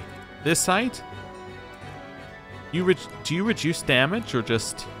 Okay, this side. Do you reduce damage or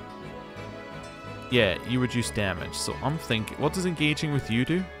just? Yeah, you reduce damage. So I'm thinking, what does engaging with you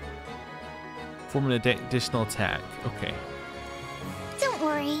do? Form an additional attack. Okay. Don't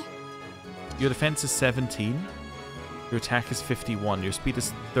worry. Your defense is 17. Your attack is 51. Your speed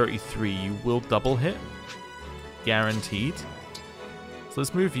is 33. You will double hit. Guaranteed. So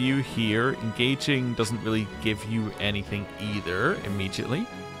let's move you here. Engaging doesn't really give you anything either immediately.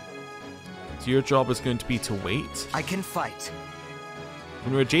 So your job is going to be to wait. I can fight.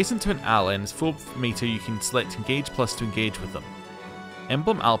 When you're adjacent to an ally and it's full meter, you can select Engage Plus to engage with them.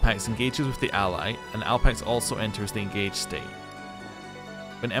 Emblem Alpax engages with the ally, and Alpax also enters the engaged state.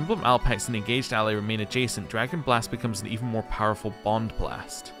 When Emblem Alpax and the engaged ally remain adjacent, Dragon Blast becomes an even more powerful Bond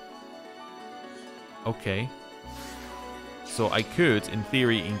Blast. Okay. So I could, in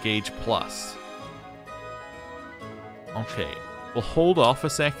theory, engage plus. Okay. We'll hold off a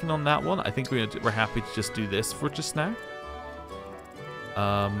second on that one. I think we're happy to just do this for just now.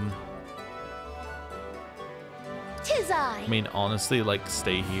 Tis I. I mean, honestly, like,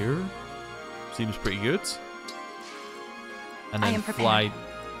 stay here. Seems pretty good. And then fly.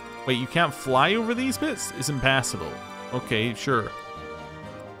 Wait, you can't fly over these bits? It's impassable. Okay, sure.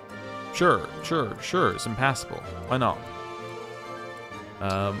 Sure. It's impassable. Why not?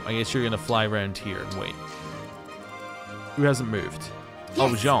 I guess you're gonna fly around here and wait. Who hasn't moved? Yes.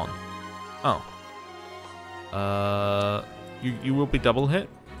 Oh, Jean. Oh. You will be double hit.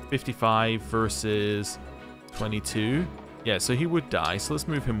 55 versus 22. Yeah, so he would die. So let's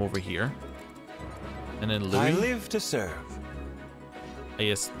move him over here. And then Louis. I live to serve. I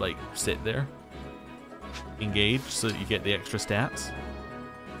guess, like, sit there. Engage so that you get the extra stats.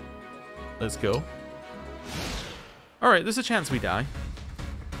 Let's go. Alright, there's a chance we die.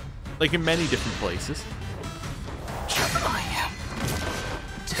 Like in many different places.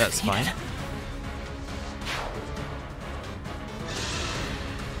 That's fine.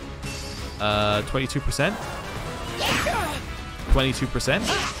 22%.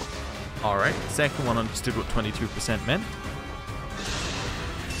 22%. Alright, second one understood what 22% meant.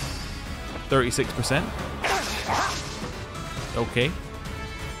 36%. Okay.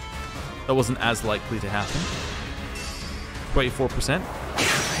 That wasn't as likely to happen. 24%.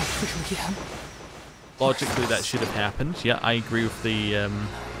 Logically, that should have happened. Yeah, I agree with the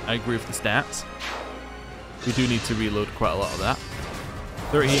stats. We do need to reload quite a lot of that.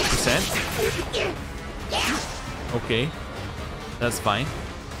 38%. Okay, that's fine. I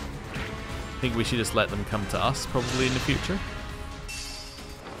think we should just let them come to us probably in the future.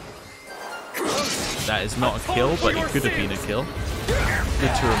 That is not a kill, but it could have been a kill.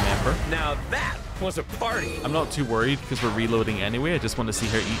 Good to remember. Now that was a party. I'm not too worried because we're reloading anyway. I just want to see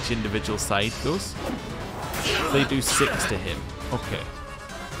how each individual side goes. They do 6 to him. Okay,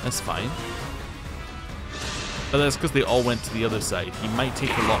 that's fine. But that's because they all went to the other side. He might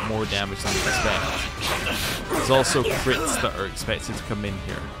take a lot more damage than we expect. There's also crits that are expected to come in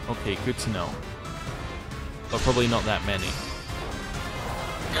here. Okay, good to know. But probably not that many.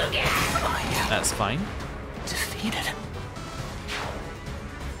 That's fine. Defeated.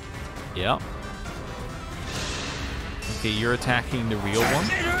 Yeah. Okay, you're attacking the real one,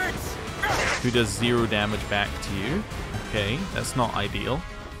 who does 0 damage back to you. Okay, that's not ideal.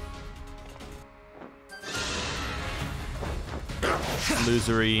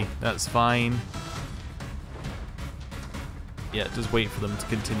 Illusory, that's fine. Yeah, just wait for them to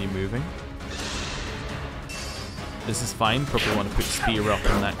continue moving. This is fine, probably want to put Spear up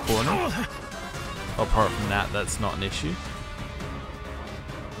in that corner. Apart from that, that's not an issue.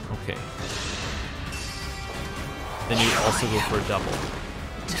 Okay. Then you also go for a double.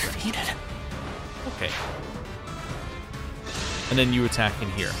 Defeated. Okay. And then you attack in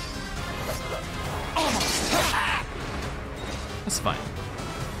here. That's fine.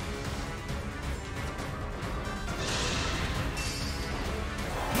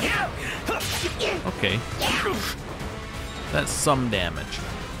 Okay. That's some damage.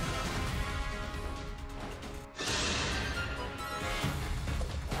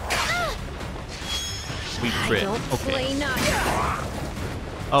 We crit. Okay.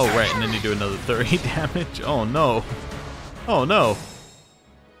 Oh, right, and then you do another 30 damage. Oh, no. Oh, no.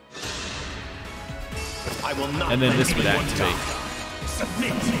 I will not And then let this would anyone activate. die.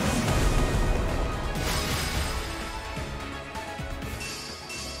 Submit.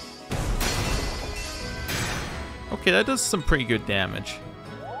 Okay, that does some pretty good damage.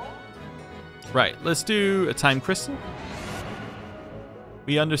 Right, let's do a time crystal.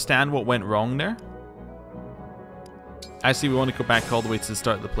 We understand what went wrong there. Actually, we want to go back all the way to the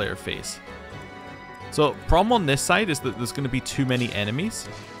start of the player phase. So, problem on this side is that there's going to be too many enemies.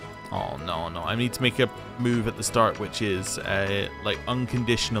 Oh, no, no. I need to make a move at the start, which is, like,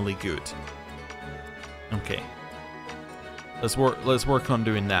 unconditionally good. Okay. Let's work on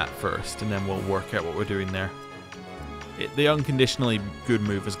doing that first, and then we'll work out what we're doing there. The unconditionally good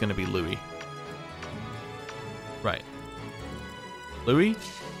move is going to be Louis. Right. Louis?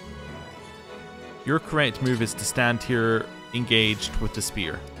 Your correct move is to stand here engaged with the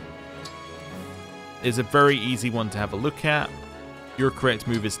spear. It's a very easy one to have a look at. Your correct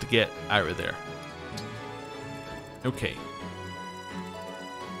move is to get out of there. Okay.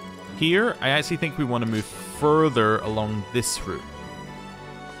 Here, I actually think we want to move further along this route.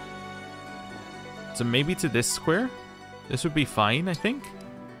 So maybe to this square? This would be fine, I think.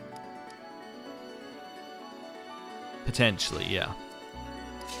 Potentially, yeah.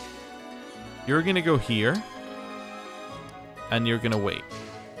 You're going to go here. And you're going to wait.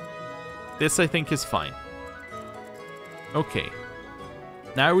 This, I think, is fine. Okay.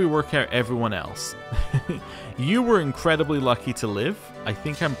 Now we work out everyone else. You were incredibly lucky to live. I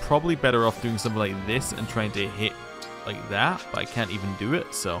think I'm probably better off doing something like this and trying to hit like that. But I can't even do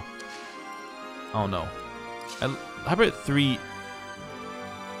it, so... Oh, no. How about 3?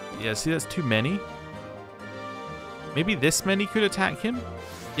 Yeah, see, that's too many. Maybe this many could attack him?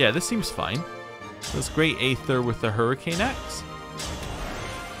 Yeah, this seems fine. Let's Great Aether with the Hurricane Axe.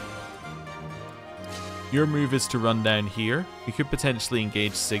 Your move is to run down here. You could potentially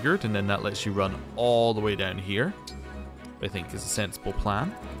engage Sigurd, and then that lets you run all the way down here. I think is a sensible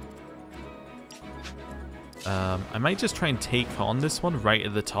plan. I might just try and take on this one right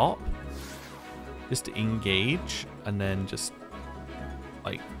at the top. Just to engage, and then just,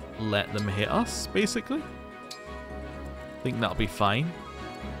 like, let them hit us, basically. I think that'll be fine.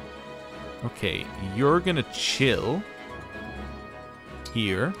 Okay, you're gonna chill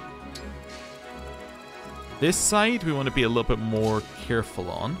here. This side, we want to be a little bit more careful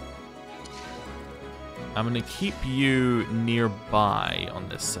on. I'm gonna keep you nearby on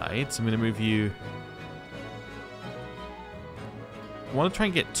this side, so I'm gonna move you... I want to try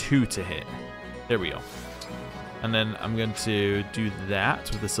and get 2 to hit. There we go. And then I'm going to do that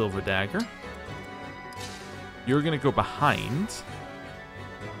with the Silver Dagger. You're going to go behind.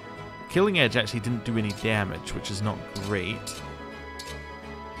 Killing Edge actually didn't do any damage, which is not great.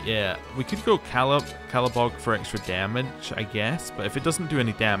 Yeah, we could go Calabog for extra damage, I guess. But if it doesn't do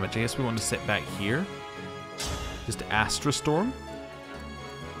any damage, I guess we want to sit back here. Just Astra Storm.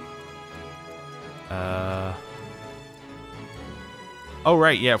 Oh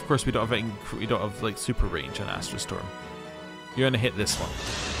right, yeah. Of course, we don't have like super range on Astra Storm. You're gonna hit this one.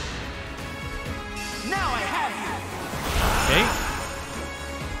 Now I have you. Okay.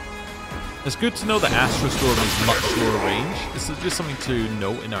 It's good to know that Astra Storm is much lower range. This is just something to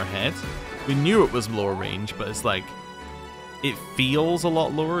note in our head. We knew it was lower range, but it's like it feels a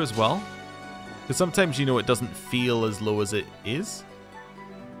lot lower as well. Because sometimes, you know, it doesn't feel as low as it is.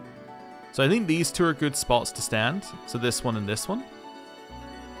 So I think these 2 are good spots to stand. So this one and this one.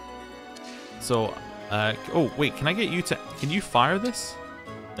 So, oh, wait, can I get you to... Can you fire this?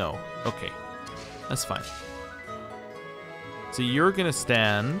 No. Okay. That's fine. So you're going to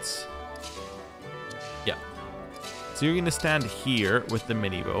stand... Yeah. So you're going to stand here with the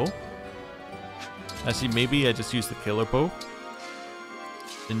mini bow. Actually, maybe I just use the killer bow.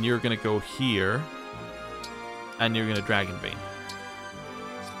 Then you're going to go here. And you're going to Dragon Bane.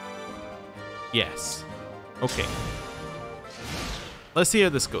 Yes. Okay. Let's see how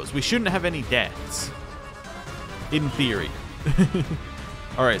this goes. We shouldn't have any deaths. In theory.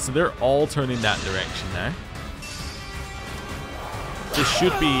 Alright, so they're all turning that direction now. This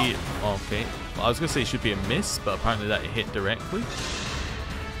should be... Okay. Well, I was going to say it should be a miss, but apparently that hit directly.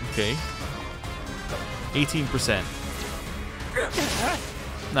 Okay. 18%.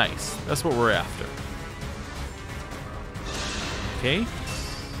 Nice. That's what we're after. Okay.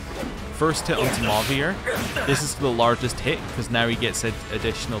 First hit onto Mavier. This is the largest hit because now he gets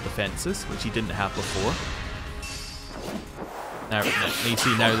additional defenses, which he didn't have before. Now you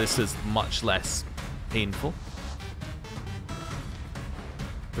see now this is much less painful.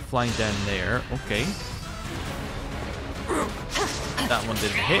 We're flying down there. Okay. That one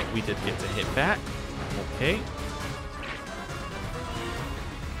didn't hit. We did get to hit back. Okay.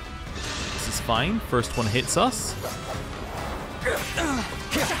 This is fine. First one hits us.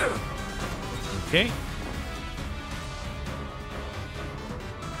 Okay.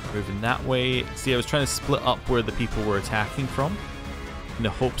 Moving that way. See, I was trying to split up where the people were attacking from in the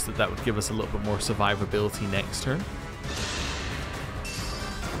hopes that that would give us a little bit more survivability next turn.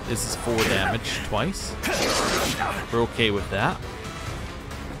 This is 4 damage twice. We're okay with that.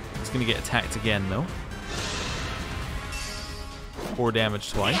 It's going to get attacked again, though. 4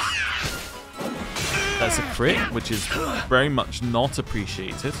 damage twice. That's a crit, which is very much not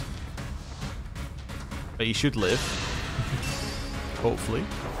appreciated. But he should live. Hopefully.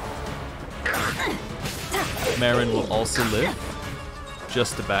 Marin will also live.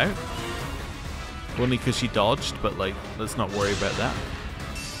 Just about. Only because she dodged, but like, let's not worry about that.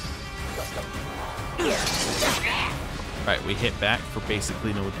 Right, we hit back for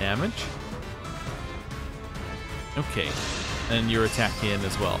basically no damage. Okay. And you're attacking in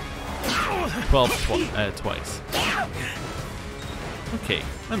as well. 12 twice. Okay,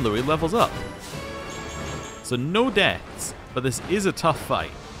 and Louis levels up. So no deaths, but this is a tough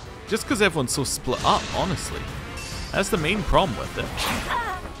fight. Just because everyone's so split up, honestly. That's the main problem with it.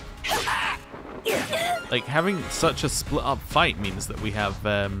 Like, having such a split up fight means that we have,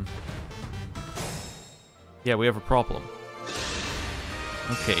 yeah, we have a problem.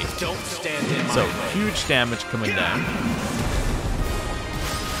 Okay. Don't stand in my So, way. huge damage coming down.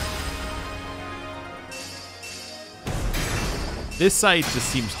 This side just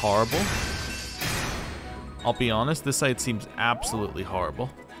seems horrible. I'll be honest, this side seems absolutely horrible.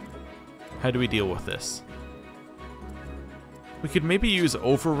 How do we deal with this? We could maybe use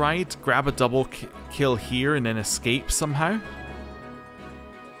Override, grab a double kill here, and then escape somehow.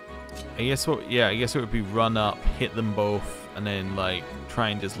 I guess it would be run up, hit them both, and then like try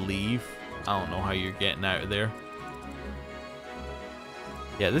and just leave. I don't know how you're getting out of there.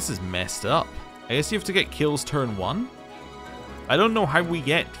 Yeah, this is messed up. I guess you have to get kills turn 1. I don't know how we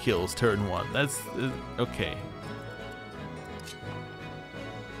get kills turn 1. That's okay.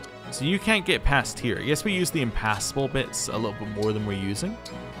 So you can't get past here. I guess we use the impassable bits a little bit more than we're using.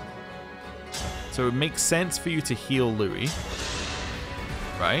 So it makes sense for you to heal Louis.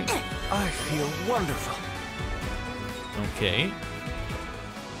 Right? I feel wonderful. Okay.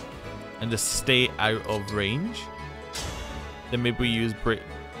 And just stay out of range. Then maybe we use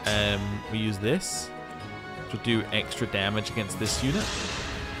this to do extra damage against this unit.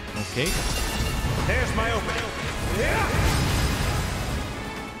 Okay. There's my opening. Yeah.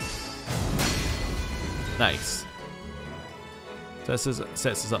 Nice. So this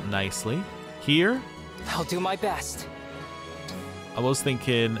sets us up nicely. Here, I'll do my best. I was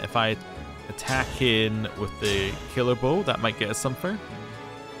thinking if I attack in with the killer bow, that might get us somewhere.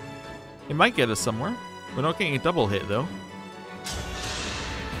 It might get us somewhere. We're not getting a double hit though.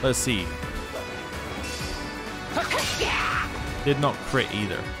 Let's see. Did not crit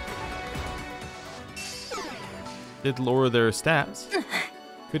either. Did lower their stats.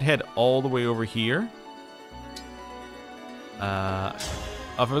 Could head all the way over here.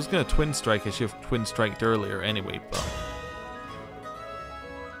 If I was going to twin strike, I should have twin striked earlier anyway, but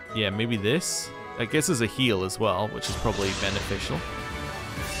yeah, maybe this. I guess is a heal as well, which is probably beneficial.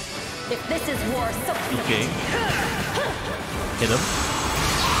 If this is war, so Okay. Hit him.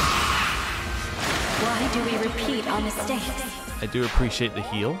 why do we repeat our mistakes? I do appreciate the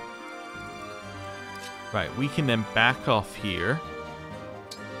heal. Right, we can then back off here.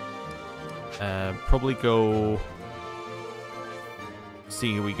 Probably go...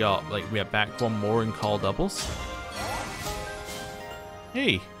 See who we got. Like, we have back one more and call doubles.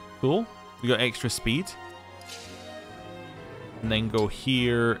 Hey, cool. We got extra speed. And then go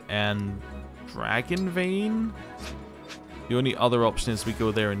here and Dragon Vein. The only other option is we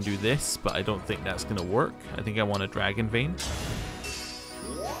go there and do this, but I don't think that's going to work. I think I want a Dragon Vein.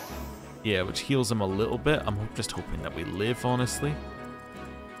 Yeah, which heals him a little bit. I'm just hoping that we live, honestly.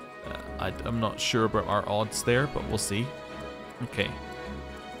 I'm not sure about our odds there, but we'll see. Okay.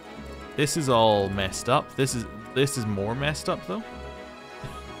 This is all messed up. This is more messed up, though.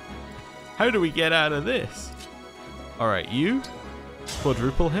 How do we get out of this? Alright, you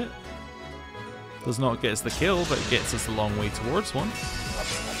Quadruple hit. Does not get us the kill, but it gets us a long way towards one.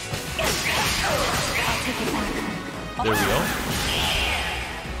 There we go.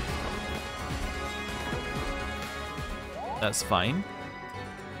 That's fine.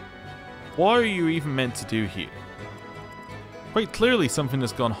 What are you even meant to do here? Quite clearly something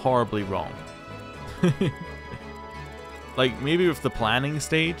has gone horribly wrong. Like, maybe with the planning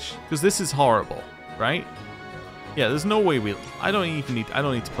stage? Because this is horrible, right? Yeah, there's no way we... I don't need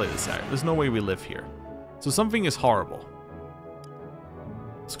to play this out. There's no way we live here. So something is horrible.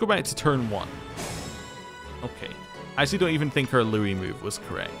 Let's go back to turn 1. Okay. I actually don't even think our Louis move was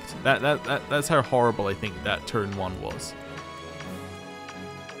correct. That's how horrible I think that turn 1 was.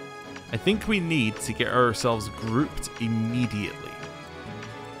 I think we need to get ourselves grouped immediately.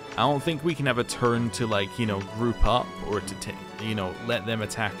 I don't think we can have a turn to, like, you know, group up or to, you know, let them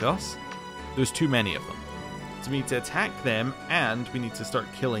attack us. There's too many of them. So we need to attack them, and we need to start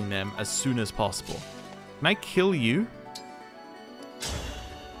killing them as soon as possible. Can I kill you?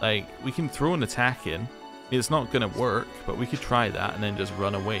 Like, we can throw an attack in. It's not going to work, but we could try that and then just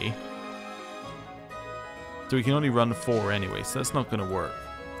run away. So we can only run 4 anyway, so that's not going to work.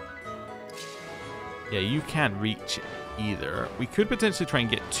 Yeah, you can't reach either. We could potentially try and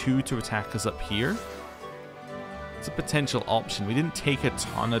get 2 to attack us up here. It's a potential option. We didn't take a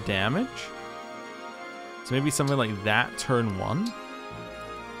ton of damage. So maybe something like that, turn 1.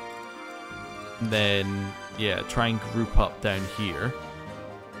 And then, yeah, try and group up down here.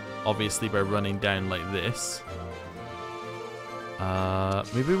 Obviously by running down like this.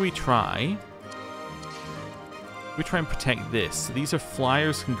 Maybe we try and protect this. So these are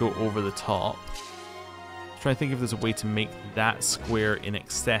flyers, can go over the top. Try to think if there's a way to make that square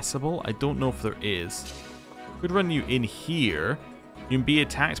inaccessible. I don't know if there is. Could run you in here. You can be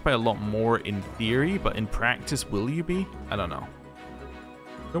attacked by a lot more in theory, but in practice, will you be? I don't know.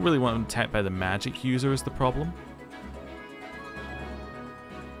 Don't really want them attacked by the magic user is the problem.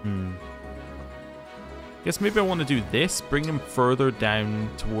 Guess maybe I want to do this. Bring him further down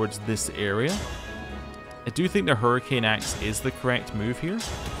towards this area. I do think the Hurricane Axe is the correct move here.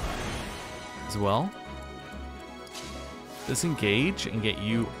 As well. Disengage and get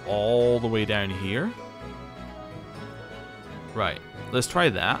you all the way down here. Right. Let's try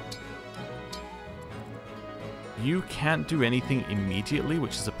that. You can't do anything immediately,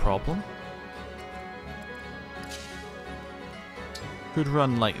 which is a problem. Could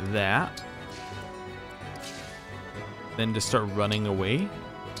run like that. Then just start running away.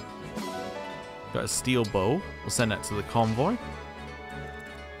 Got a steel bow. We'll send that to the convoy.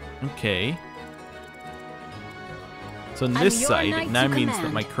 Okay. So on this side, it now means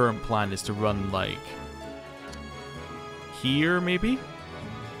that my current plan is to run like... here, maybe?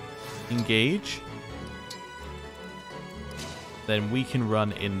 Engage. Then we can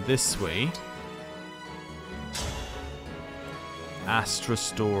run in this way. Astra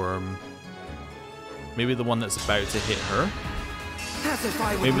Storm. Maybe the one that's about to hit her.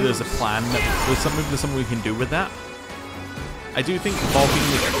 Maybe there's a plan. There's something we can do with that. I do think bulking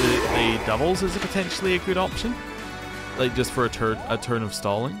the doubles is potentially a good option. Like just for a turn of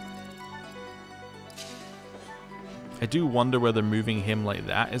stalling. I do wonder whether moving him like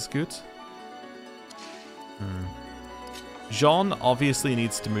that is good. Jean obviously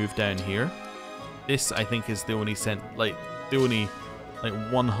needs to move down here. This, I think, is the only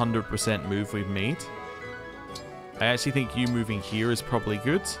 100% move we've made. I actually think you moving here is probably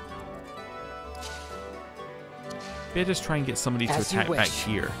good. Maybe I just try and get somebody to attack back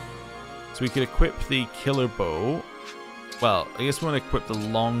here. So we could equip the killer bow. Well, I guess we want to equip the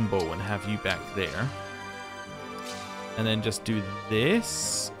longbow and have you back there. And then just do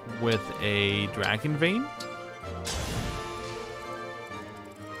this with a dragon vein.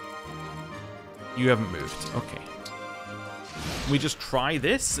 You haven't moved. Okay. We just try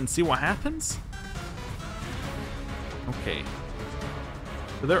this and see what happens? Okay.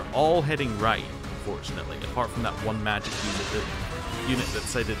 So they're all heading right, unfortunately, apart from that one magic unit that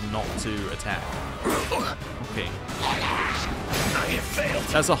decided not to attack. Okay. I have failed.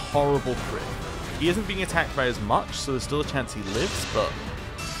 That's a horrible crit. He isn't being attacked by as much, so there's still a chance he lives, but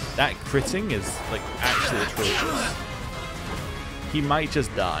that critting is, like, actually atrocious. He might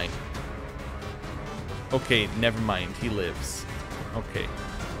just die. Okay, never mind. He lives. Okay.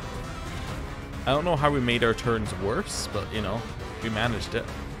 I don't know how we made our turns worse, but, you know, we managed it.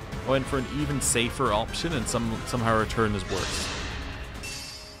 I went for an even safer option, and somehow our turn is worse.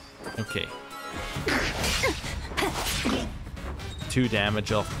 Okay. 2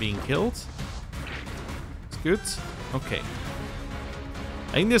 damage off being killed. It's good. Okay.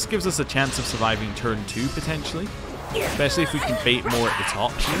 I think this gives us a chance of surviving turn 2, potentially. Especially if we can bait more at the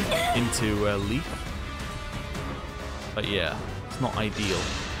top here into Leaf. But yeah, it's not ideal.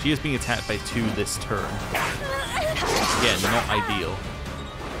 She is being attacked by 2 this turn. Again, not ideal.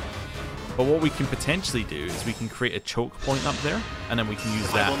 But what we can potentially do is we can create a choke point up there, and then we can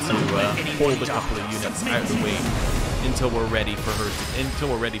use that to hold a couple of units out of the way until we're ready for her, until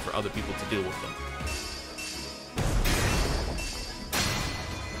we're ready for other people to deal with them.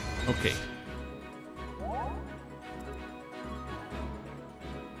 Okay.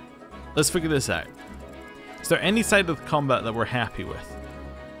 Let's figure this out. Is there any side of the combat that we're happy with?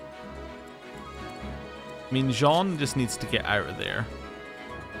 I mean, Jean just needs to get out of there.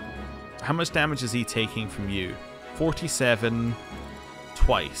 How much damage is he taking from you? 47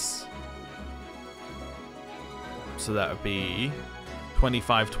 twice. So that would be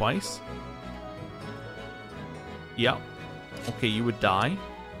 25 twice. Yep. Okay, you would die.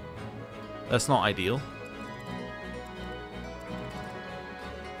 That's not ideal.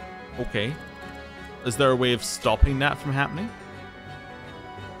 Okay. Is there a way of stopping that from happening?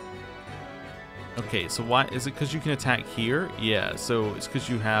 Okay, so why is it? Because you can attack here? Yeah, so it's because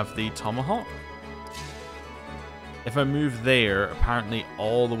you have the tomahawk. If I move there, apparently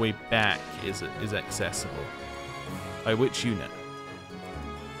all the way back is accessible. By which unit?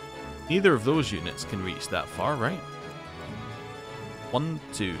 Neither of those units can reach that far, right? 1,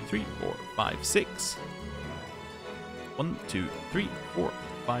 2, 3, 4, 5, 6. 1, 2, 3, 4,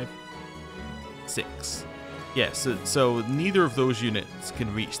 5, 6. Yeah, so neither of those units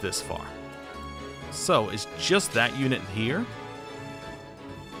can reach this far. So it's just that unit here.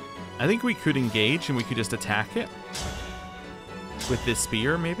 I think we could engage and we could just attack it with this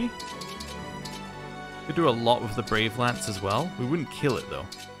spear, maybe. Could do a lot with the Brave Lance as well. We wouldn't kill it though.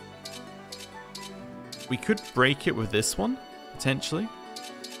 We could break it with this one, potentially.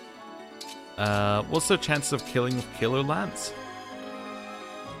 What's the chances of killing with Killer Lance?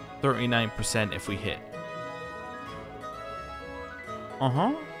 39% if we hit.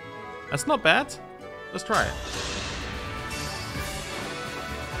 Uh-huh. That's not bad. Let's try it.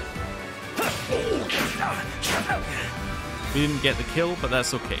 We didn't get the kill, but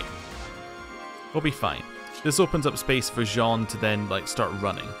that's okay. We'll be fine. This opens up space for Jean to then like start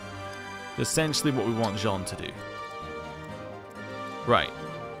running. Essentially what we want Jean to do. Right.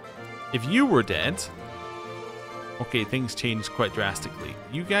 If you were dead, okay, things changed quite drastically.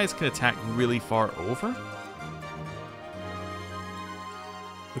 You guys can attack really far over.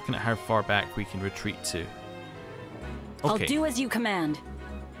 Looking at how far back we can retreat to. Okay. I'll do as you command.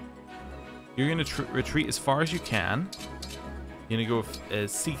 You're going to retreat as far as you can. You're going to go with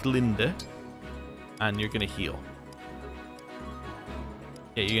Sieglinde. And you're going to heal.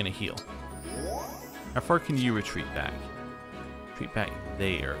 Yeah, you're going to heal. How far can you retreat back? Retreat back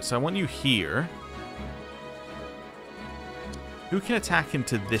there. So I want you here. Who can attack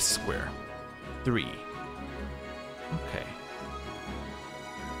into this square? 3. Okay.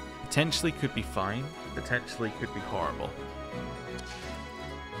 Potentially could be fine. Potentially could be horrible.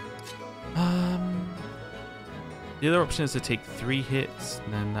 The other option is to take 3 hits,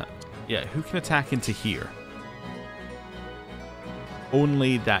 and then that... Yeah, who can attack into here?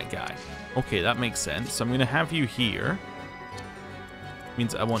 Only that guy. Okay, that makes sense. So I'm going to have you here.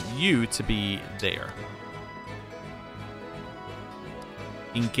 Means I want you to be there.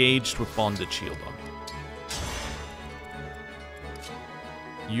 Engaged with Bonded Shield on.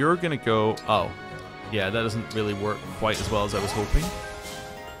 You're going to go... Oh. Yeah, that doesn't really work quite as well as I was hoping.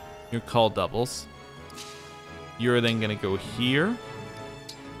 You're called doubles. You're then going to go here.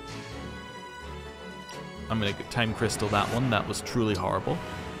 I'm going to time crystal that one. That was truly horrible.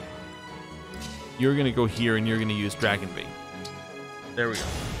 You're going to go here and you're going to use Dragon Vein. There we go.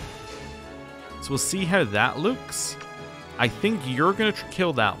 So we'll see how that looks. I think you're going to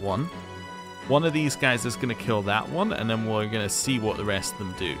kill that one. One of these guys is going to kill that one, and then we're going to see what the rest of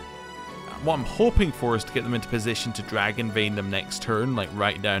them do. What I'm hoping for is to get them into position to Dragon Vein them next turn, like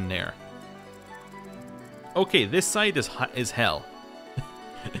right down there. Okay, this side is hell.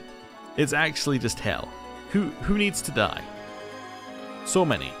 It's actually just hell. Who needs to die? So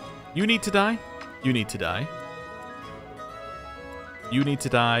many. You need to die. You need to die. You need to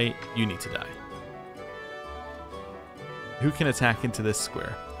die. You need to die. Who can attack into this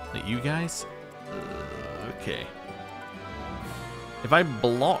square? Like you guys? Okay. If I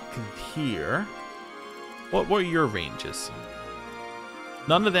block here... What are your ranges?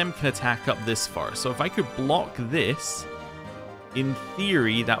 None of them can attack up this far. So if I could block this... In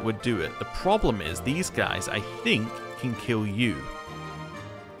theory, that would do it. The problem is, these guys, I think, can kill you.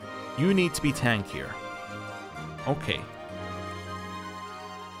 You need to be tankier. Okay.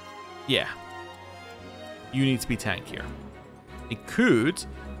 Yeah. you need to be tankier. It could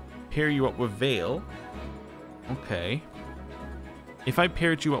pair you up with Veil. Okay. If I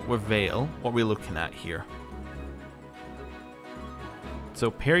paired you up with Veil, what are we looking at here?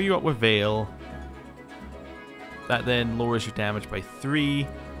 So pair you up with Veil. That then lowers your damage by 3.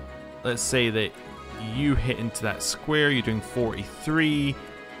 Let's say that you hit into that square, you're doing 43.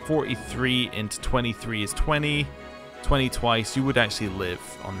 43 into 23 is 20. 20 twice, you would actually live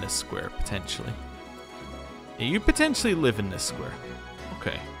on this square, potentially. Yeah, you potentially live in this square.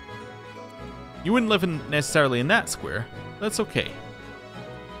 Okay. You wouldn't live necessarily in that square. That's okay.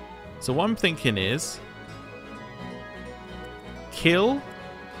 So what I'm thinking is... kill,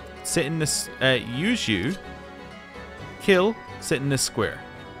 sit in this... use you, kill, sit in this square.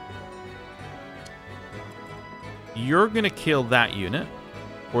 You're going to kill that unit,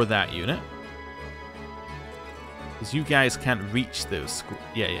 or that unit. Because you guys can't reach those.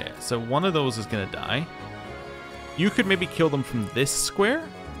 Yeah. So one of those is going to die. You could maybe kill them from this square.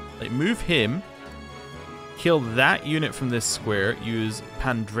 Like, move him. Kill that unit from this square. Use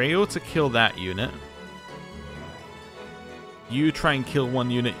Pandreo to kill that unit. You try and kill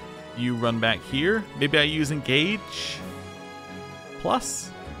one unit. You run back here. Maybe I use Engage. Plus.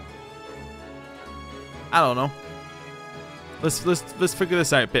 I don't know. Let's figure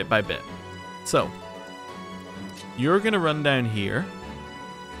this out bit by bit. So, you're going to run down here.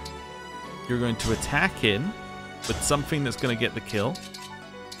 You're going to attack in with something that's going to get the kill.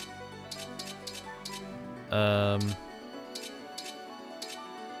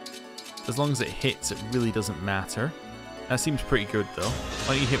 As long as it hits, it really doesn't matter. That seems pretty good, though.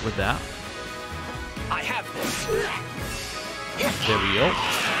 Why don't you hit with that? I have this. There we go.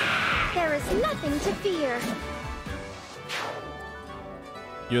 There is nothing to fear.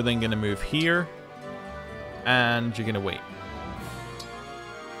 You're then going to move here. And you're going to wait.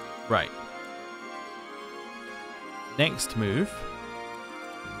 Right. Next move.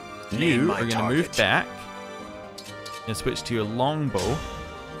 You are going to move back. And switch to your longbow.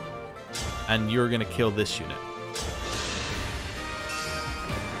 And you're going to kill this unit.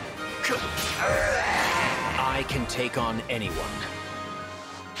 I can take on anyone.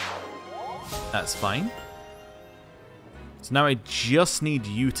 That's fine. So now I just need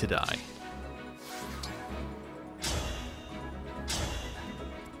you to die.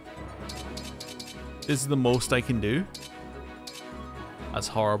 This is the most I can do. That's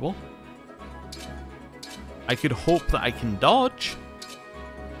horrible. I could hope that I can dodge.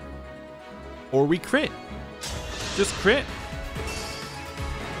 Or we crit. Just crit.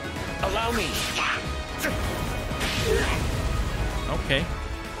 Allow me. Okay.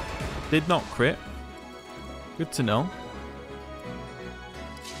 Did not crit. Good to know.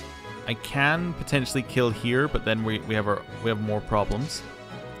 I can potentially kill here, but then we have more problems.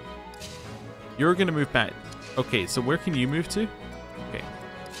 You're gonna move back. Okay, so where can you move to? Okay.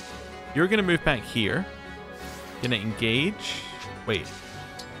 You're gonna move back here. Gonna engage. Wait.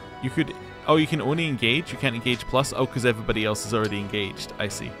 You could. Oh, you can only engage. You can't engage plus. Oh, because everybody else is already engaged. I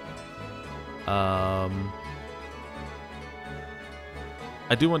see. I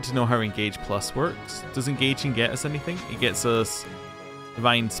do want to know how Engage Plus works. Does engaging get us anything? It gets us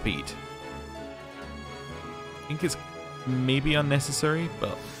Divine Speed. I think it's maybe unnecessary,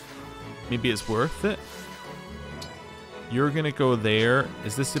 but maybe it's worth it. You're gonna go there.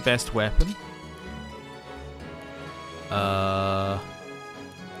 Is this the best weapon?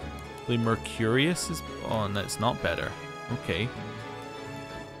 The Mercurius is... Oh, no, it's not better. Okay.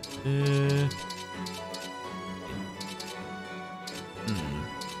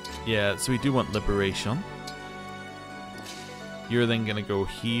 Yeah, so we do want Liberation. You're then going to go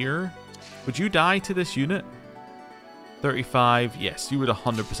here. Would you die to this unit? 35. Yes, you would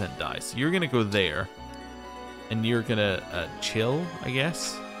 100% die. So you're going to go there. And you're going to chill, I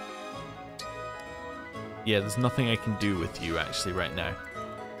guess. Yeah, there's nothing I can do with you, actually, right now.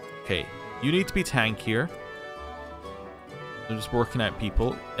 Okay, you need to be tankier. They're just working out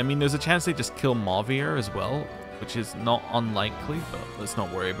people. I mean, there's a chance they just kill Mavier as well, which is not unlikely, but let's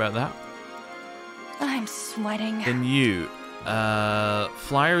not worry about that. I'm sweating. Then you,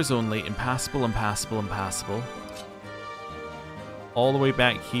 flyers only, impassable, impassable, impassable. All the way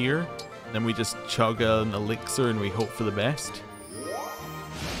back here. Then we just chug an elixir and we hope for the best.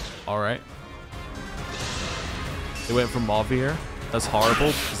 Alright. They went for Mavier. That's horrible,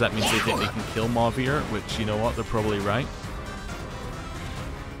 because that means they think they can kill Mavier, which, you know what, they're probably right.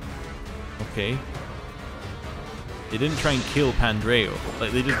 Okay. They didn't try and kill Pandreo.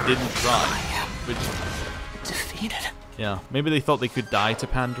 Like, they just didn't try. Which, defeated. yeah, maybe they thought they could die to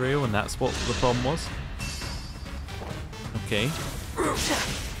Pandreo, and that's what the problem was. Okay.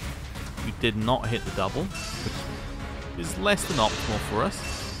 You did not hit the double, which is less than optimal for us.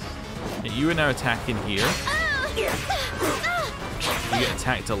 And you are now attacking here. You get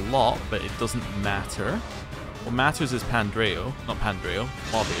attacked a lot, but it doesn't matter. What matters is Pandreo, not Pandreo,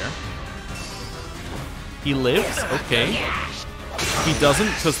 Mauvir. He lives, okay. He doesn't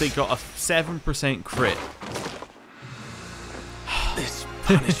because they got a 7% crit. This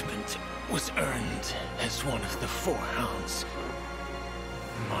punishment was earned as one of the Four Hounds.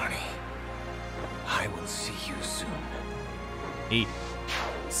 Marty, I will see you soon. A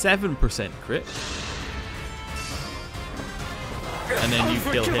 7% crit. And then you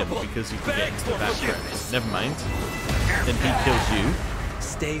kill him because you can get into the background. Never mind. Then he kills you.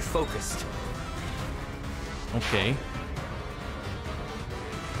 Stay focused. Okay.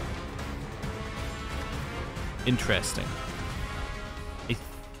 Interesting.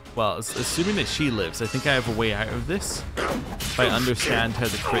 Well, assuming that she lives, I think I have a way out of this. If I understand how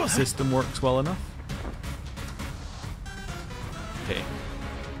the crit system works well enough. Okay.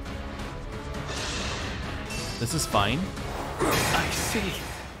 This is fine. I see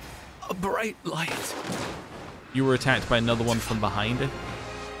a bright light. You were attacked by another one from behind it.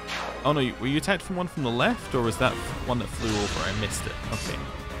 Oh no, were you attacked from one from the left, or was that one that flew over? I missed it. Okay.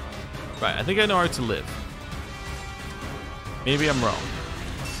 Right, I think I know how to live. Maybe I'm wrong.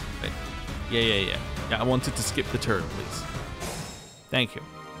 Right. Yeah, I wanted to skip the turn, please. Thank you.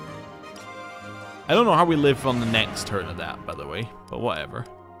 I don't know how we live on the next turn of that, by the way, but whatever.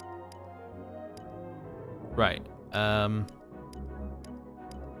 Right.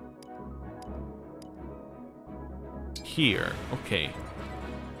 Here. Okay.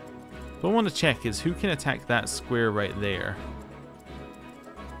 What I want to check is who can attack that square right there.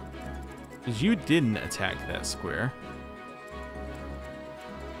 Because you didn't attack that square.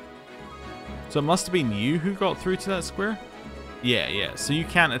 So it must have been you who got through to that square? Yeah. So you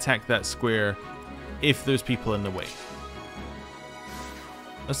can't attack that square if there's people in the way.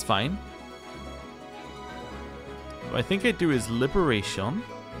 That's fine. What I think I do is Liberation.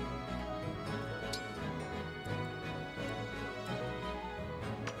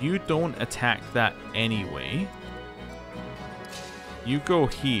 You don't attack that anyway. You go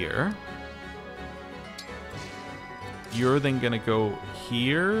here. You're then gonna go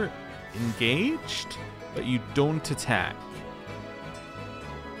here, engaged, but you don't attack.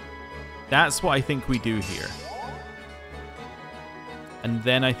 That's what I think we do here. And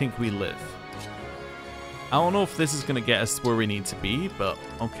then I think we live. I don't know if this is gonna get us where we need to be, but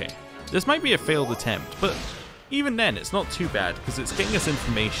okay. This might be a failed attempt, but even then, it's not too bad, because it's getting us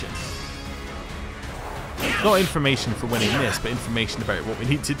information. Not information for winning this, but information about what we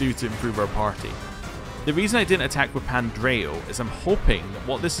need to do to improve our party. The reason I didn't attack with Pandreo is I'm hoping that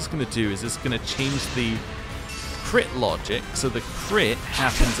what this is going to do is it's going to change the crit logic, so the crit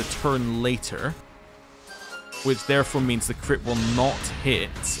happens a turn later, which therefore means the crit will not hit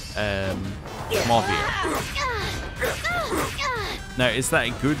Mauvir. Now, is that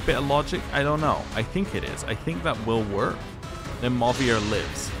a good bit of logic? I don't know. I think it is. I think that will work. Then Mauvir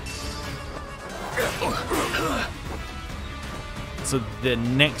lives. So the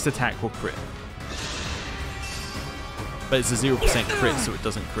next attack will crit. But it's a 0% crit, so it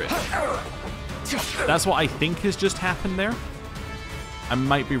doesn't crit. That's what I think has just happened there. I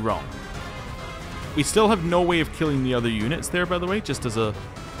might be wrong. We still have no way of killing the other units there, by the way, just as a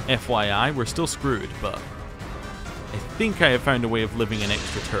FYI. We're still screwed, but I think I have found a way of living an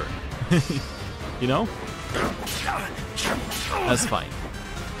extra turn. You know? That's fine.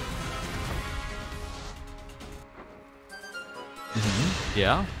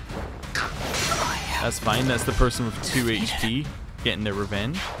 Yeah. That's fine. That's the person with 2 HP getting their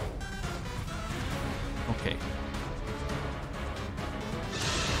revenge. Okay.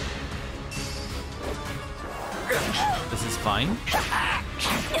 This is fine.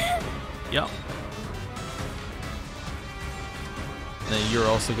 Yep. Then you're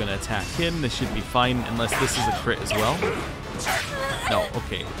also going to attack him. This should be fine, unless this is a crit as well. No,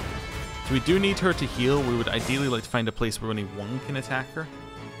 okay. So we do need her to heal. We would ideally like to find a place where only one can attack her.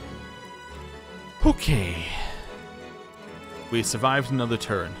 Okay. We survived another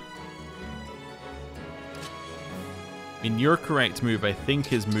turn. In your correct move, I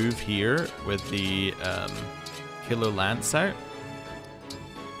think is move here with the Killer Lance out.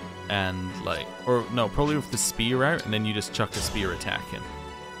 And like, or no, probably with the spear out, and then you just chuck a spear attack in.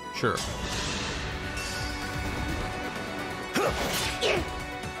 Sure.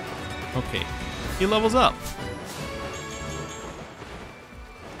 Okay. He levels up.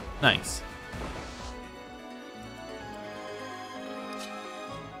 Nice.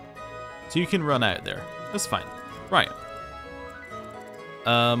 So you can run out there. That's fine. Right.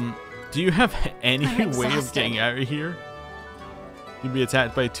 Do you have any I'm way of exhausted. getting out of here? You'd be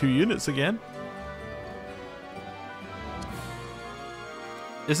attacked by 2 units again.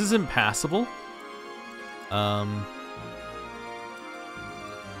 This is impassable. None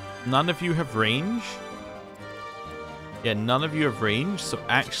of you have range. Yeah, none of you have range, so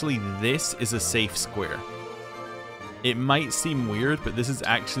actually this is a safe square. It might seem weird, but this is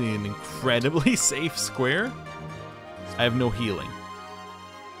actually an incredibly safe square. I have no healing.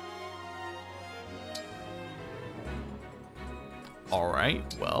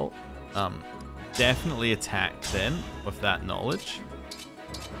 Alright, well, definitely attack then, with that knowledge.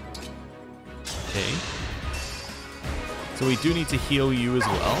 Okay. So we do need to heal you as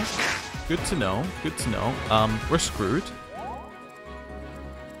well. Good to know, good to know. We're screwed.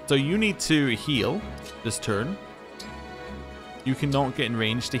 So you need to heal this turn. You cannot get in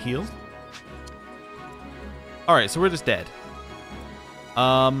range to heal. Alright, so we're just dead.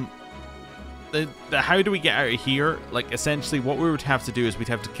 How do we get out of here? Like, essentially, what we would have to do is we'd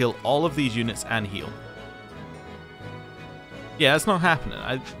have to kill all of these units and heal. Yeah, that's not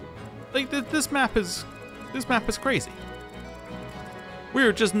happening. This map is crazy.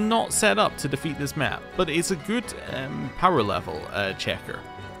 We're just not set up to defeat this map, but it's a good power level checker.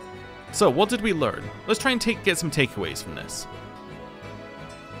 So, what did we learn? Let's try and get some takeaways from this.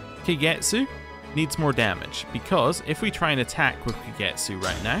 Kagetsu needs more damage, because if we try and attack with Kagetsu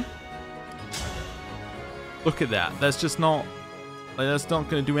right now, look at that. That's just not... that's not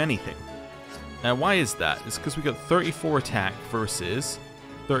going to do anything. Now, why is that? It's because we got 34 attack versus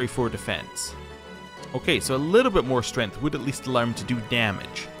 34 defense. Okay, so a little bit more strength would at least allow him to do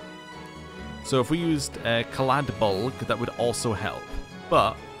damage. So if we used Kalad Bulk, that would also help.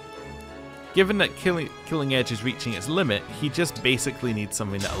 But, given that Killing Edge is reaching its limit, he just basically needs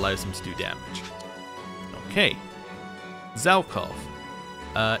something that allows him to do damage. Okay. Zelkov.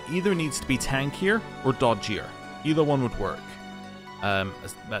 Either needs to be tankier or dodgier. Either one would work.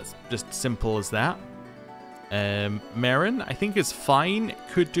 That's just simple as that. Marin, I think, is fine.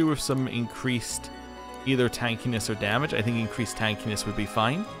 Could do with some increased either tankiness or damage. I think increased tankiness would be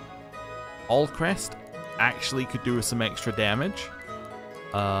fine. Allcrest actually could do with some extra damage.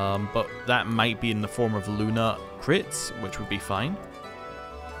 But that might be in the form of Luna crits, which would be fine.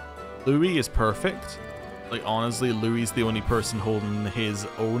 Louis is perfect. Like, honestly, Louis is the only person holding his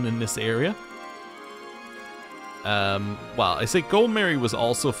own in this area. Well, I say Gold Mary was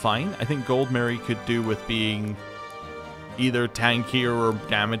also fine. I think Gold Mary could do with being either tankier or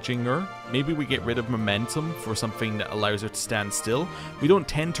damaging her. Maybe we get rid of momentum for something that allows her to stand still. We don't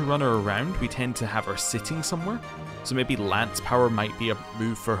tend to run her around. We tend to have her sitting somewhere. So maybe Lance Power might be a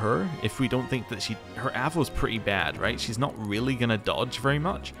move for her if we don't think that her Avo's pretty bad, right? She's not really going to dodge very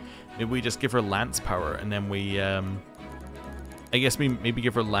much. Maybe we just give her Lance Power and then we, I guess we maybe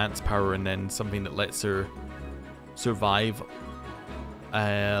give her Lance Power and then something that lets her survive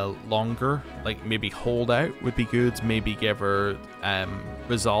longer. Like maybe Hold Out would be good. Maybe give her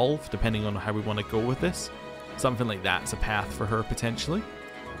Resolve, depending on how we want to go with this. Something like that's a path for her potentially.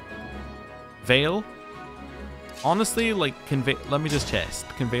 Veil. Honestly, like, let me just test.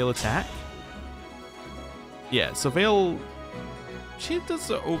 Can Veil attack? Yeah, so Veil, she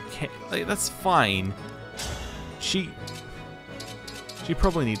does okay. Like, that's fine. She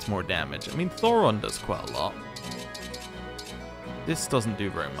probably needs more damage. I mean, Thoron does quite a lot. This doesn't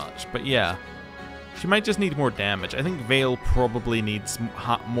do very much, but yeah. She might just need more damage. I think Veil probably needs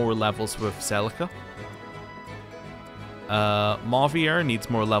more levels with Celica. Mavier needs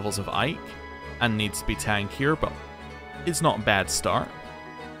more levels of Ike. And needs to be tankier, but it's not a bad start.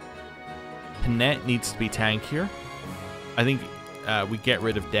 Panette needs to be tankier. I think we get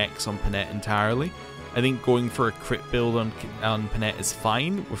rid of Dex on Panette entirely. I think going for a crit build on Panette is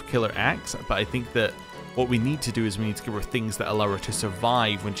fine with Killer Axe, but I think that what we need to do is we need to give her things that allow her to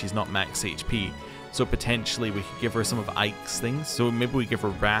survive when she's not max HP. So potentially we could give her some of Ike's things. So maybe we give her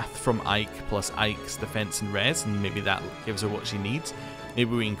Wrath from Ike plus Ike's defense and res, and maybe that gives her what she needs.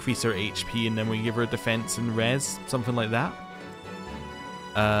 Maybe we increase her HP and then we give her defense and res, something like that.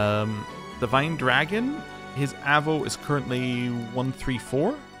 Divine Dragon, his Avo is currently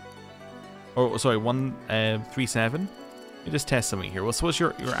 134. Oh, sorry, 137. Let me just test something here. Well, suppose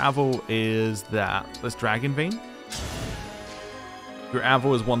your Avo is that. That's Dragon Vein. Your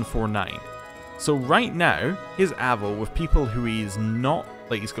Avo is 149. So right now, his Avo with people who he's not,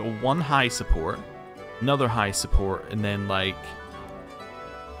 like, he's got one high support, another high support, and then like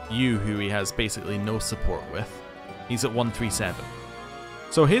you, who he has basically no support with, he's at 137.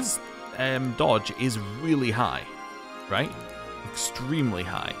 So his dodge is really high, right? Extremely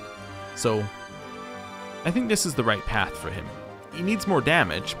high. So I think this is the right path for him. he needs more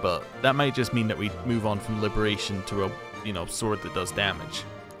damage, but that might just mean that we move on from Liberation to a, you know, sword that does damage.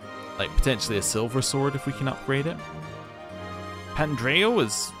 Like, potentially a silver sword if we can upgrade it. Pandreo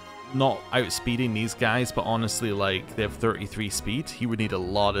is not outspeeding these guys, but honestly, like, they have 33 speed. He would need a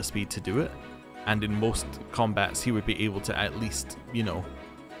lot of speed to do it. And in most combats, he would be able to at least, you know,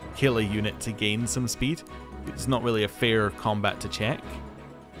 kill a unit to gain some speed. It's not really a fair combat to check.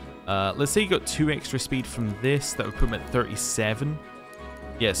 Let's say you got 2 extra speed from this. That would put him at 37.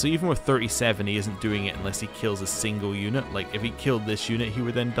 Yeah, so even with 37, he isn't doing it unless he kills a single unit. Like, if he killed this unit, he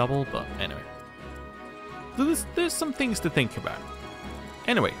would then double, but anyway. So there's some things to think about.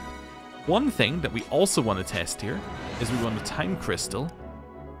 Anyway, one thing that we also want to test here is we want a time crystal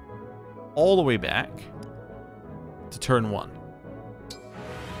all the way back to turn 1.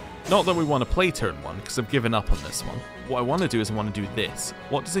 Not that we want to play turn 1, because I've given up on this one. What I want to do is I want to do this.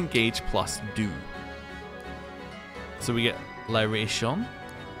 What does Engage Plus do? So we get Liberation,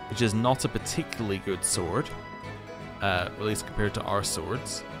 which is not a particularly good sword, at least compared to our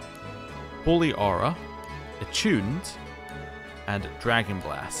swords. Holy Aura, Attuned, and Dragon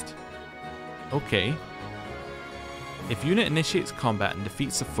Blast. Okay. If unit initiates combat and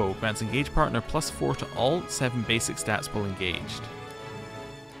defeats a foe, grants Engage Partner +4 to all 7 basic stats while engaged.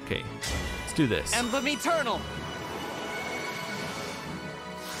 Okay, let's do this. Emblem Eternal!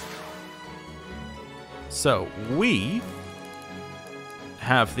 So, we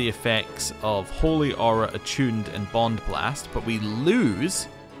have the effects of Holy Aura, Attuned, and Bond Blast, but we lose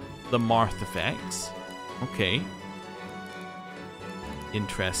the Marth effects. Okay.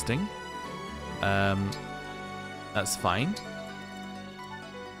 Interesting. That's fine.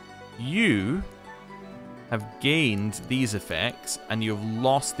 You have gained these effects, and you've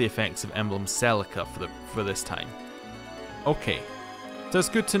lost the effects of Emblem Celica for this time. Okay. So that's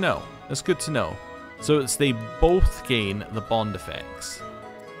good to know. That's good to know. So it's they both gain the bond effects.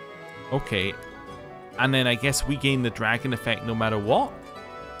 Okay. And then I guess we gain the dragon effect no matter what?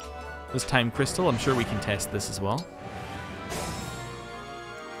 This time crystal, I'm sure we can test this as well.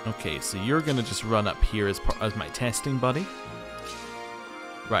 Okay, so you're gonna just run up here as my testing buddy.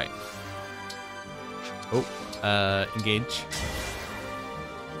 Right. Oh, engage.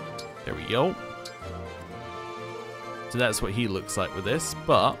 There we go. So that's what he looks like with this,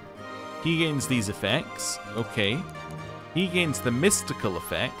 but he gains these effects. Okay. He gains the mystical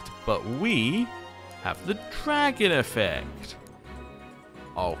effect, but we have the dragon effect.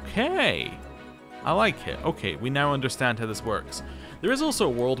 Okay. I like it. Okay, we now understand how this works. There is also a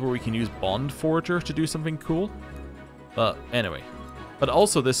world where we can use Bond Forger to do something cool. But anyway. But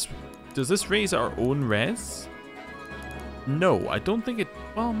also this... Does this raise our own res? No, I don't think it...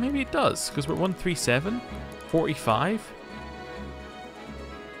 Well, maybe it does, because we're 137. 45.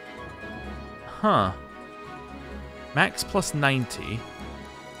 Huh. Max plus 90.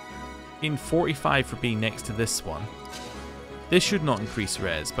 In 45 for being next to this one. This should not increase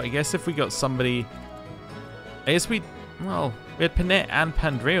res, but I guess if we got somebody... I guess we... Well, we had Panette and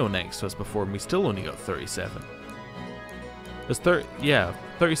Pandreo next to us before, and we still only got 37. Yeah,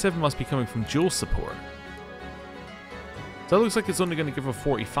 37 must be coming from dual support. So that looks like it's only going to give a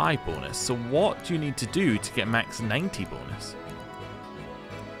 45 bonus. So what do you need to do to get max 90 bonus?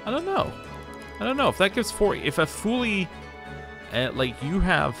 I don't know. I don't know. If that gives 40... If a fully... like, you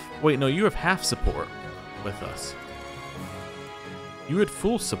have... Wait, no, you have half support with us. You had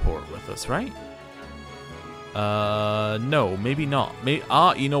full support with us, right? No, maybe not.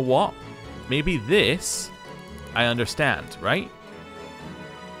 You know what? Maybe this... I understand, right?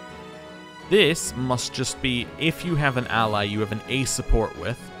 This must just be if you have an ally you have an A support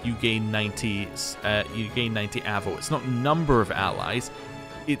with, you gain 90. You gain 90 AVO. It's not number of allies.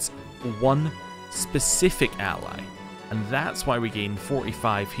 It's one specific ally, and that's why we gain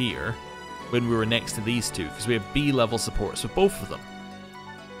 45 here when we were next to these two, because we have B level supports with both of them.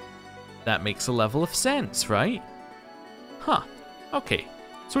 That makes a level of sense, right? Huh. Okay.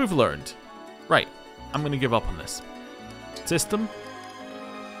 So we've learned. Right. I'm going to give up on this. System.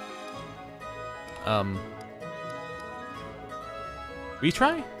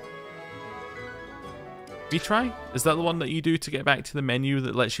 Retry? Retry? Is that the one that you do to get back to the menu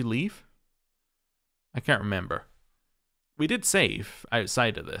that lets you leave? I can't remember. We did save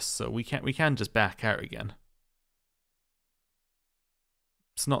outside of this, so we can just back out again.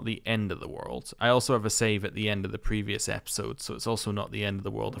 It's not the end of the world. I also have a save at the end of the previous episode, so it's also not the end of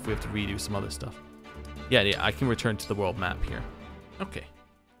the world if we have to redo some other stuff. Yeah, I can return to the world map here. Okay.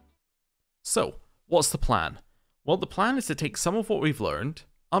 So, what's the plan? Well, the plan is to take some of what we've learned,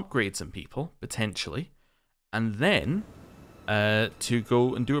 upgrade some people, potentially, and then to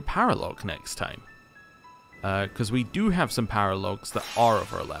go and do a paralock next time. because we do have some power logs that are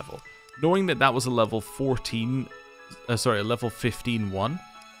of our level. Knowing that that was a level 15 one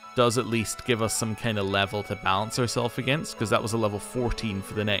does at least give us some kind of level to balance ourselves against, because that was a level 14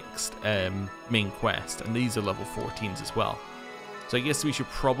 for the next main quest, and these are level 14s as well. So I guess we should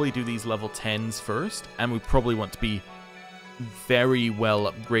probably do these level 10s first, and we probably want to be very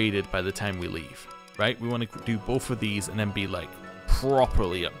well upgraded by the time we leave, right? We want to do both of these and then be like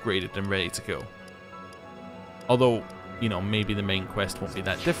properly upgraded and ready to go. Although, you know, maybe the main quest won't be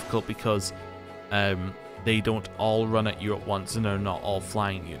that difficult because they don't all run at you at once and they're not all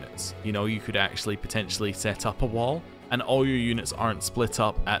flying units. You know, you could actually potentially set up a wall and all your units aren't split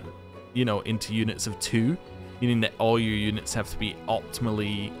up at, you know, into units of 2, meaning that all your units have to be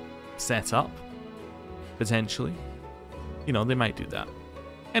optimally set up, potentially. You know, they might do that.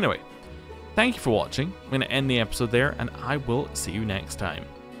 Anyway, thank you for watching. I'm going to end the episode there and I will see you next time.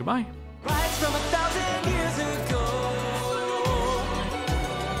 Goodbye. Rise from 1,000 years.